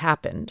nick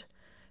happened,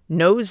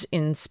 knows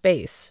in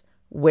space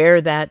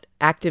where that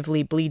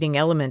actively bleeding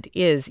element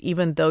is,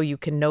 even though you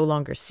can no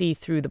longer see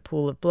through the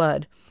pool of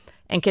blood,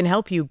 and can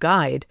help you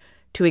guide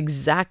to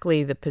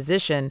exactly the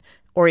position,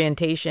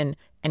 orientation,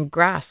 and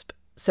grasp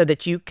so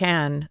that you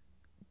can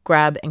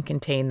grab and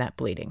contain that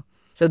bleeding.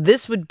 So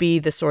this would be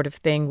the sort of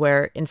thing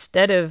where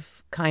instead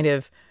of kind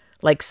of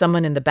like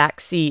someone in the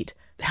back seat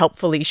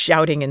helpfully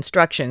shouting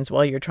instructions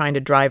while you're trying to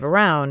drive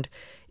around,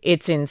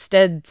 it's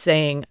instead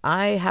saying,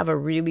 I have a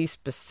really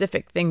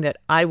specific thing that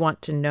I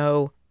want to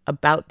know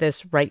about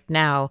this right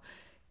now.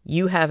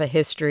 You have a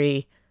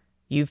history.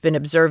 You've been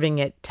observing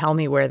it. Tell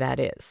me where that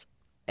is.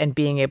 and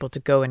being able to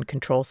go and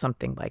control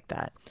something like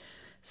that.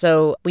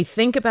 So we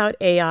think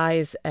about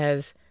AIs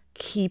as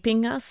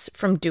keeping us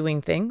from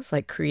doing things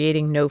like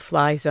creating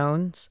no-fly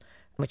zones,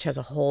 which has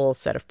a whole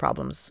set of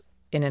problems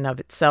in and of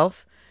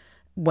itself.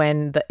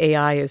 When the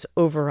AI is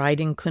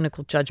overriding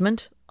clinical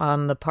judgment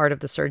on the part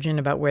of the surgeon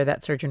about where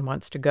that surgeon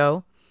wants to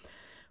go.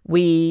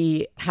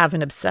 We have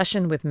an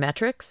obsession with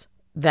metrics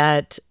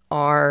that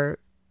are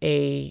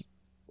a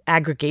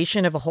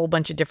aggregation of a whole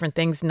bunch of different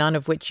things, none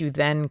of which you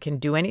then can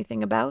do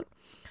anything about.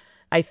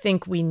 I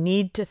think we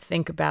need to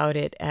think about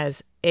it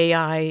as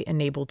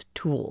AI-enabled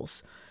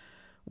tools,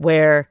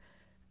 where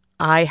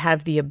I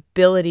have the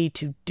ability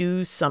to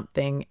do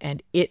something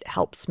and it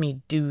helps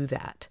me do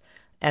that,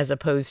 as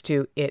opposed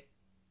to it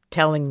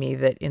telling me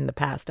that in the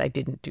past I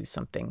didn't do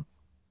something.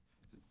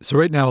 So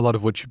right now, a lot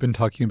of what you've been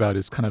talking about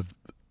is kind of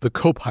the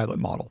co-pilot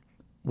model,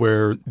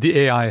 where the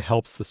AI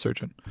helps the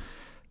surgeon.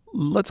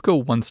 Let's go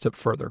one step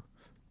further.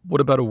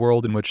 What about a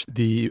world in which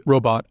the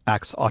robot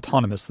acts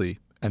autonomously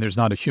and there's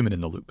not a human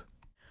in the loop?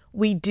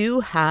 We do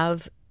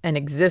have an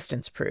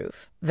existence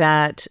proof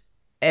that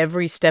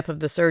every step of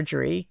the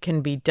surgery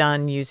can be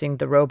done using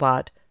the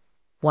robot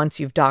once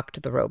you've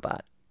docked the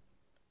robot.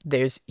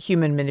 There's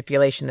human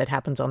manipulation that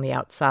happens on the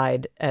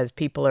outside as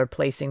people are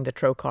placing the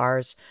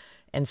trocars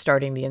and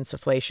starting the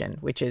insufflation,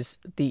 which is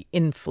the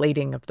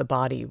inflating of the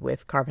body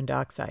with carbon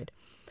dioxide.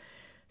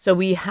 So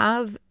we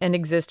have an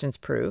existence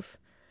proof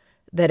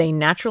that a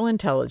natural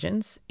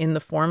intelligence in the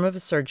form of a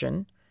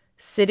surgeon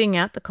sitting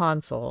at the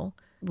console,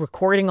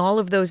 recording all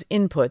of those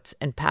inputs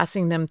and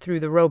passing them through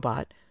the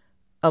robot,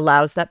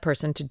 allows that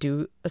person to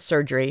do a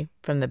surgery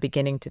from the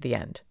beginning to the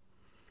end.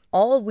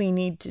 All we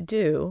need to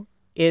do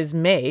is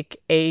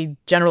make a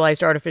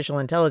generalized artificial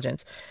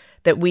intelligence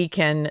that we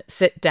can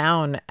sit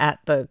down at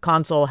the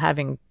console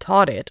having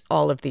taught it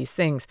all of these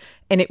things,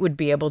 and it would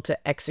be able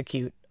to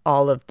execute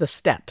all of the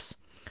steps.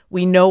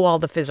 We know all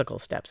the physical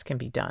steps can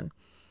be done.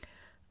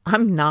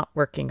 I'm not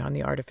working on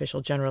the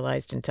artificial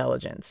generalized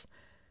intelligence.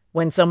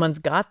 When someone's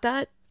got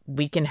that,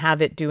 we can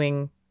have it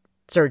doing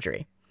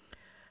surgery.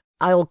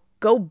 I'll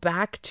go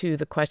back to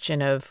the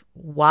question of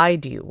why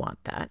do you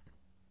want that?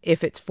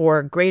 If it's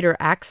for greater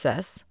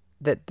access,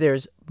 that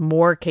there's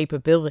more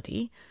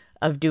capability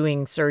of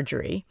doing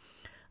surgery,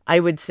 I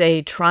would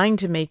say trying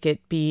to make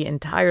it be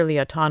entirely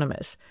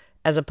autonomous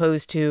as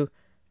opposed to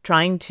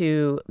trying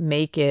to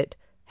make it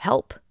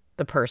help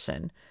the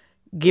person,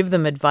 give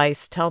them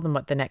advice, tell them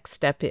what the next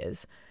step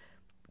is.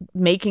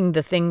 Making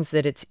the things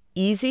that it's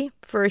easy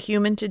for a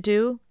human to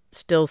do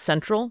still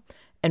central,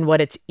 and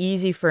what it's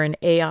easy for an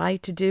AI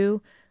to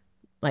do,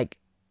 like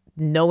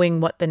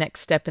knowing what the next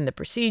step in the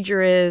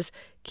procedure is,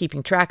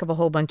 keeping track of a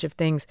whole bunch of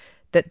things,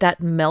 that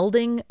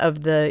melding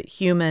of the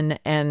human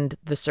and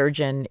the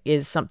surgeon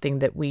is something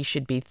that we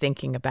should be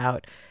thinking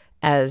about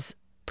as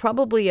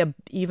probably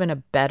even a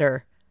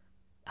better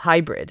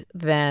hybrid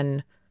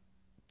than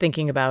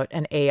thinking about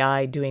an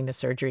AI doing the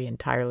surgery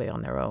entirely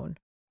on their own.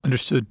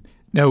 Understood.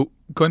 Now,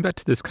 going back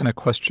to this kind of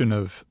question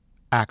of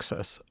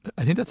access,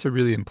 I think that's a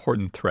really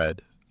important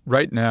thread.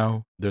 Right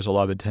now, there's a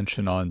lot of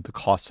attention on the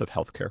costs of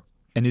healthcare.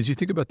 And as you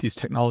think about these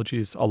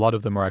technologies, a lot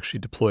of them are actually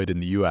deployed in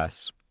the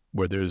US,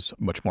 where there's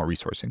much more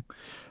resourcing.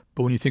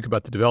 But when you think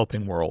about the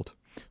developing world,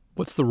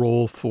 what's the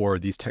role for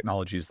these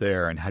technologies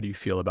there, and how do you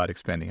feel about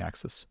expanding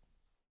access?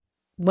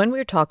 When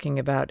we're talking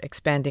about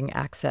expanding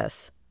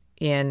access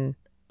in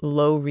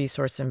low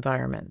resource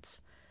environments,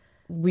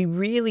 we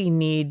really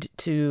need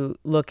to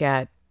look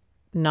at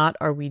not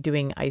are we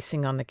doing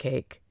icing on the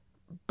cake,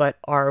 but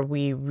are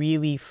we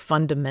really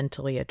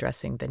fundamentally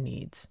addressing the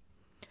needs?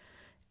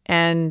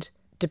 And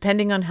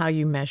depending on how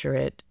you measure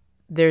it,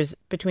 there's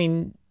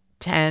between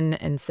 10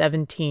 and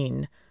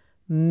 17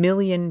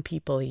 million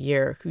people a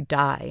year who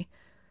die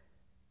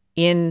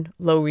in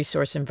low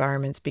resource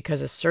environments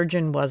because a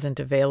surgeon wasn't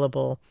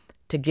available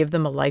to give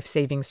them a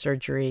life-saving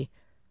surgery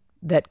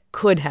that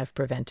could have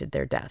prevented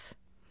their death.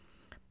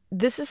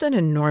 This is an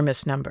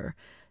enormous number.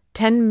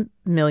 10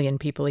 million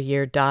people a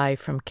year die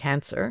from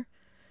cancer,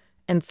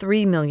 and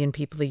 3 million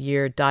people a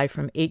year die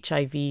from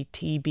HIV,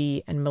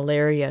 TB, and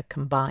malaria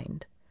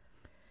combined.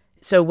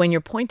 So when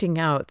you're pointing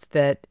out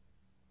that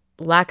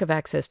lack of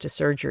access to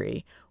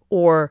surgery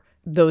or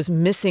those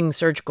missing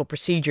surgical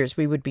procedures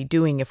we would be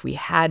doing if we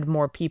had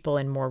more people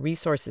and more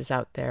resources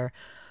out there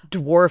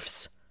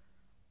dwarfs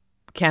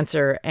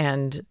cancer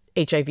and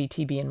HIV,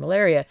 TB, and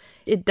malaria,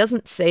 it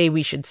doesn't say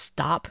we should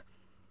stop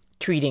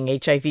treating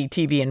HIV,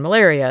 TB, and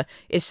malaria.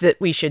 It's that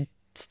we should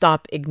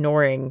stop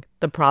ignoring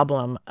the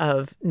problem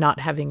of not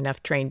having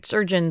enough trained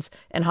surgeons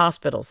and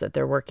hospitals that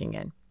they're working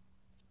in.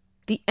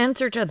 The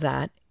answer to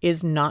that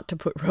is not to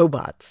put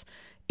robots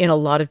in a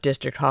lot of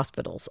district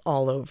hospitals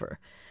all over.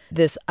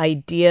 This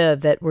idea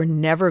that we're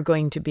never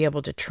going to be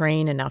able to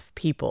train enough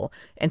people,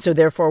 and so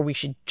therefore we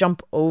should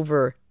jump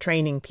over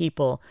training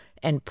people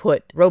and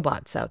put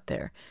robots out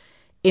there.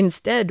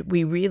 Instead,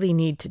 we really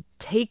need to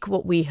take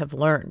what we have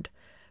learned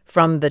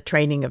from the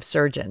training of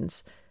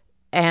surgeons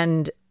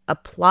and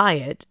apply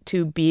it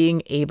to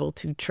being able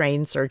to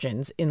train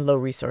surgeons in low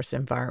resource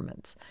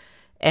environments.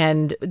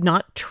 and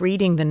not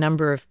treating the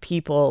number of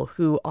people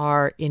who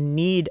are in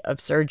need of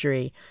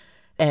surgery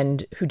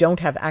and who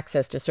don't have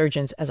access to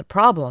surgeons as a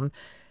problem,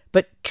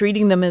 but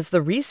treating them as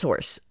the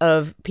resource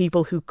of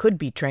people who could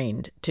be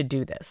trained to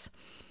do this.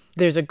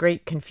 There's a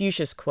great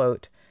Confucius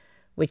quote,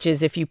 which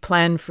is, if you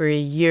plan for a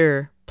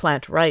year,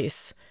 plant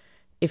rice.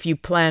 If you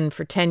plan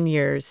for 10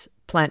 years,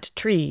 plant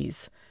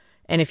trees.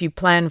 And if you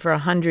plan for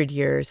 100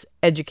 years,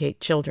 educate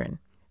children.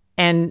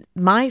 And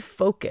my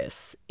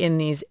focus in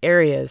these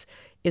areas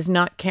is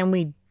not, can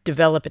we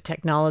develop a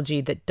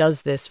technology that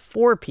does this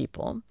for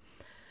people,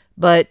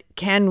 but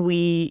can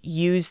we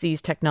use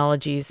these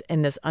technologies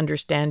and this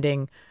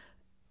understanding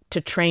to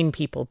train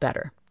people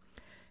better?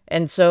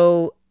 And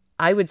so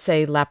I would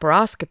say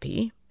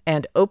laparoscopy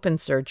and open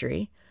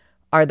surgery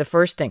are the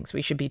first things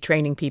we should be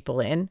training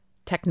people in.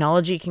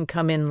 Technology can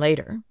come in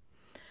later,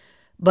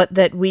 but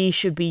that we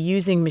should be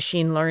using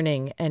machine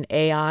learning and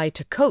AI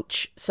to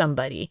coach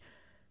somebody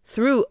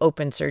through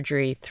open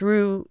surgery,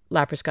 through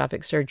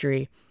laparoscopic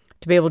surgery,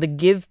 to be able to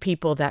give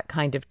people that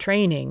kind of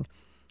training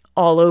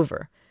all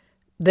over.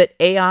 That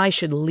AI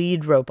should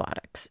lead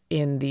robotics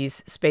in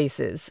these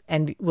spaces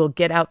and will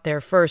get out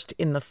there first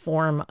in the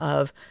form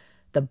of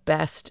the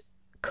best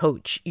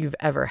coach you've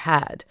ever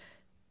had,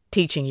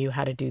 teaching you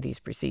how to do these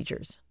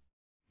procedures.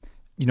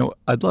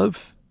 I'd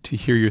love to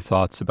hear your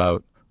thoughts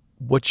about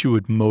what you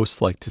would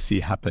most like to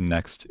see happen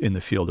next in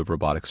the field of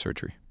robotic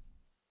surgery.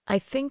 I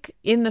think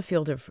in the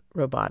field of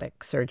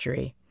robotic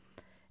surgery,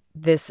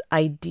 this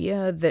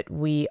idea that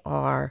we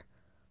are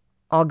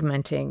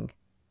augmenting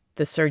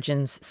the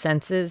surgeon's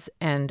senses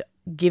and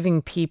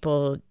giving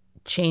people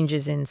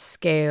changes in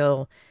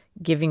scale,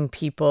 giving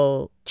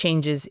people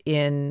changes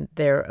in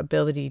their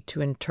ability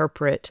to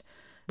interpret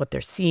what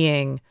they're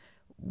seeing,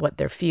 what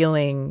they're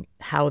feeling,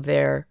 how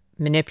they're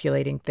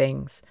manipulating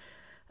things.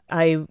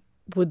 I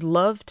would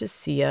love to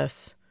see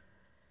us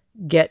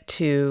get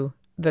to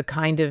the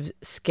kind of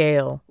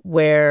scale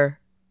where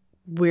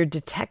we're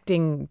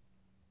detecting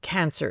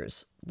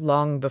cancers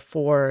long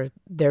before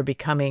they're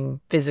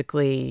becoming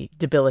physically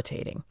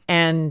debilitating,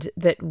 and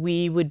that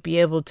we would be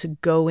able to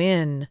go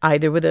in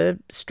either with a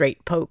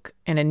straight poke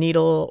and a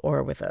needle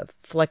or with a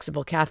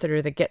flexible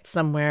catheter that gets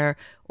somewhere,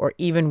 or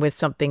even with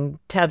something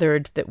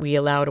tethered that we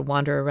allow to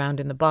wander around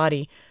in the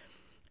body.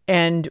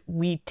 And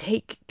we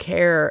take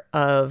care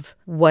of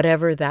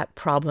whatever that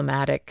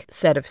problematic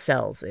set of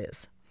cells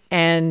is.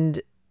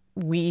 And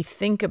we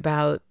think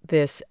about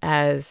this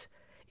as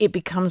it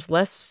becomes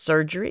less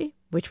surgery,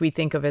 which we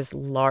think of as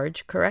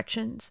large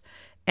corrections,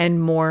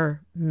 and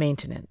more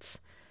maintenance.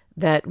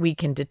 That we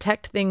can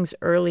detect things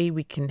early,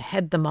 we can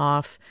head them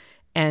off,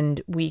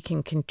 and we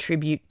can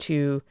contribute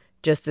to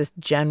just this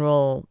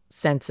general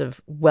sense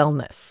of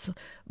wellness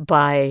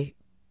by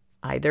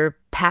either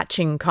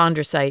patching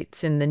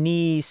chondrocytes in the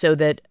knee so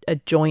that a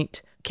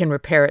joint can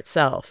repair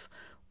itself,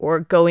 or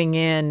going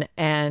in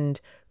and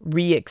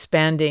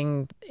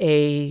re-expanding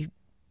a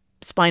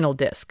spinal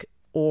disc,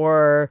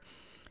 or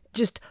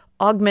just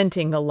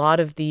augmenting a lot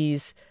of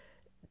these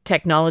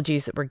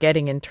technologies that we're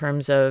getting in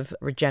terms of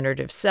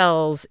regenerative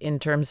cells, in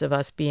terms of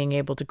us being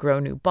able to grow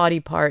new body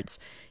parts,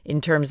 in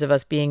terms of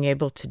us being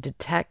able to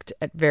detect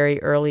at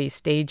very early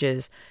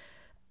stages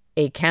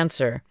a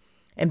cancer,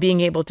 and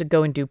being able to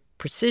go and do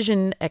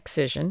precision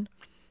excision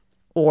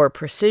or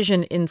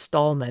precision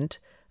installment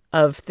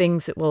of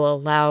things that will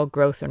allow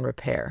growth and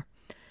repair.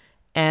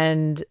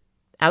 And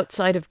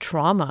outside of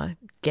trauma,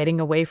 getting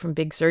away from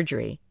big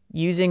surgery,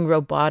 using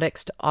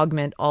robotics to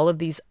augment all of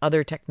these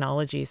other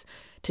technologies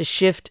to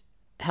shift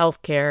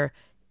healthcare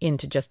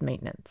into just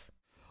maintenance.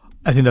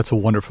 I think that's a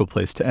wonderful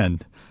place to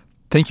end.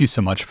 Thank you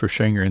so much for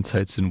sharing your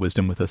insights and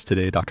wisdom with us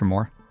today, Dr.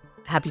 Moore.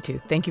 Happy to.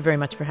 Thank you very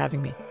much for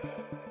having me.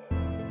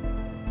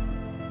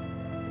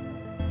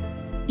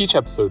 Each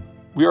episode,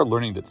 we are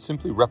learning that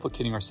simply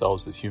replicating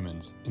ourselves as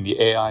humans in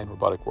the AI and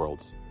robotic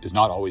worlds is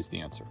not always the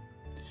answer.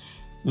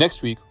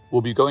 Next week,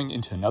 we'll be going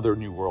into another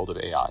new world of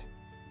AI,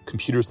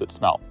 computers that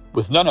smell,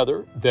 with none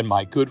other than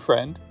my good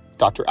friend,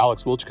 Dr.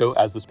 Alex Wilchko,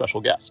 as the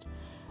special guest.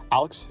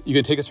 Alex, you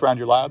can take us around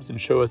your labs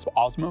and show us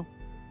Osmo?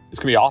 It's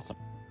going to be awesome.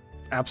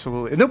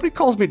 Absolutely. Nobody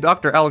calls me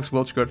Dr. Alex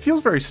Wilchko. It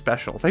feels very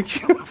special. Thank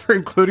you for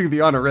including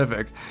the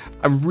honorific.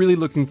 I'm really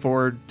looking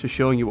forward to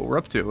showing you what we're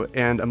up to,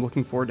 and I'm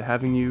looking forward to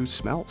having you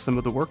smell some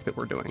of the work that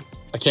we're doing.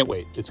 I can't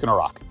wait. It's going to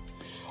rock.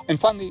 And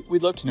finally,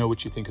 we'd love to know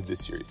what you think of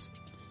this series.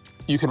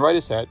 You can write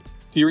us at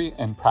Theory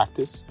and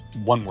Practice,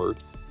 one word,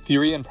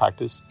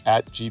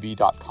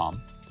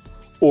 theoryandpractice@gb.com,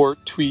 or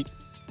tweet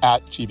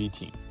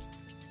 @gbteam.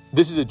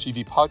 This is a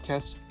GB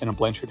podcast and a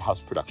Blanchard House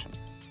production.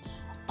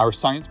 Our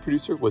science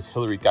producer was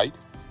Hilary Geit,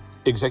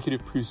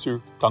 executive producer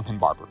Duncan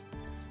Barber,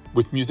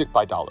 with music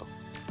by Dalo.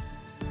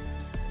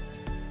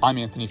 I'm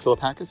Anthony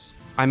Philippakis.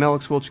 I'm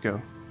Alex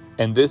Wilchko.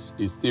 And this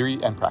is Theory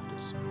and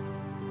Practice.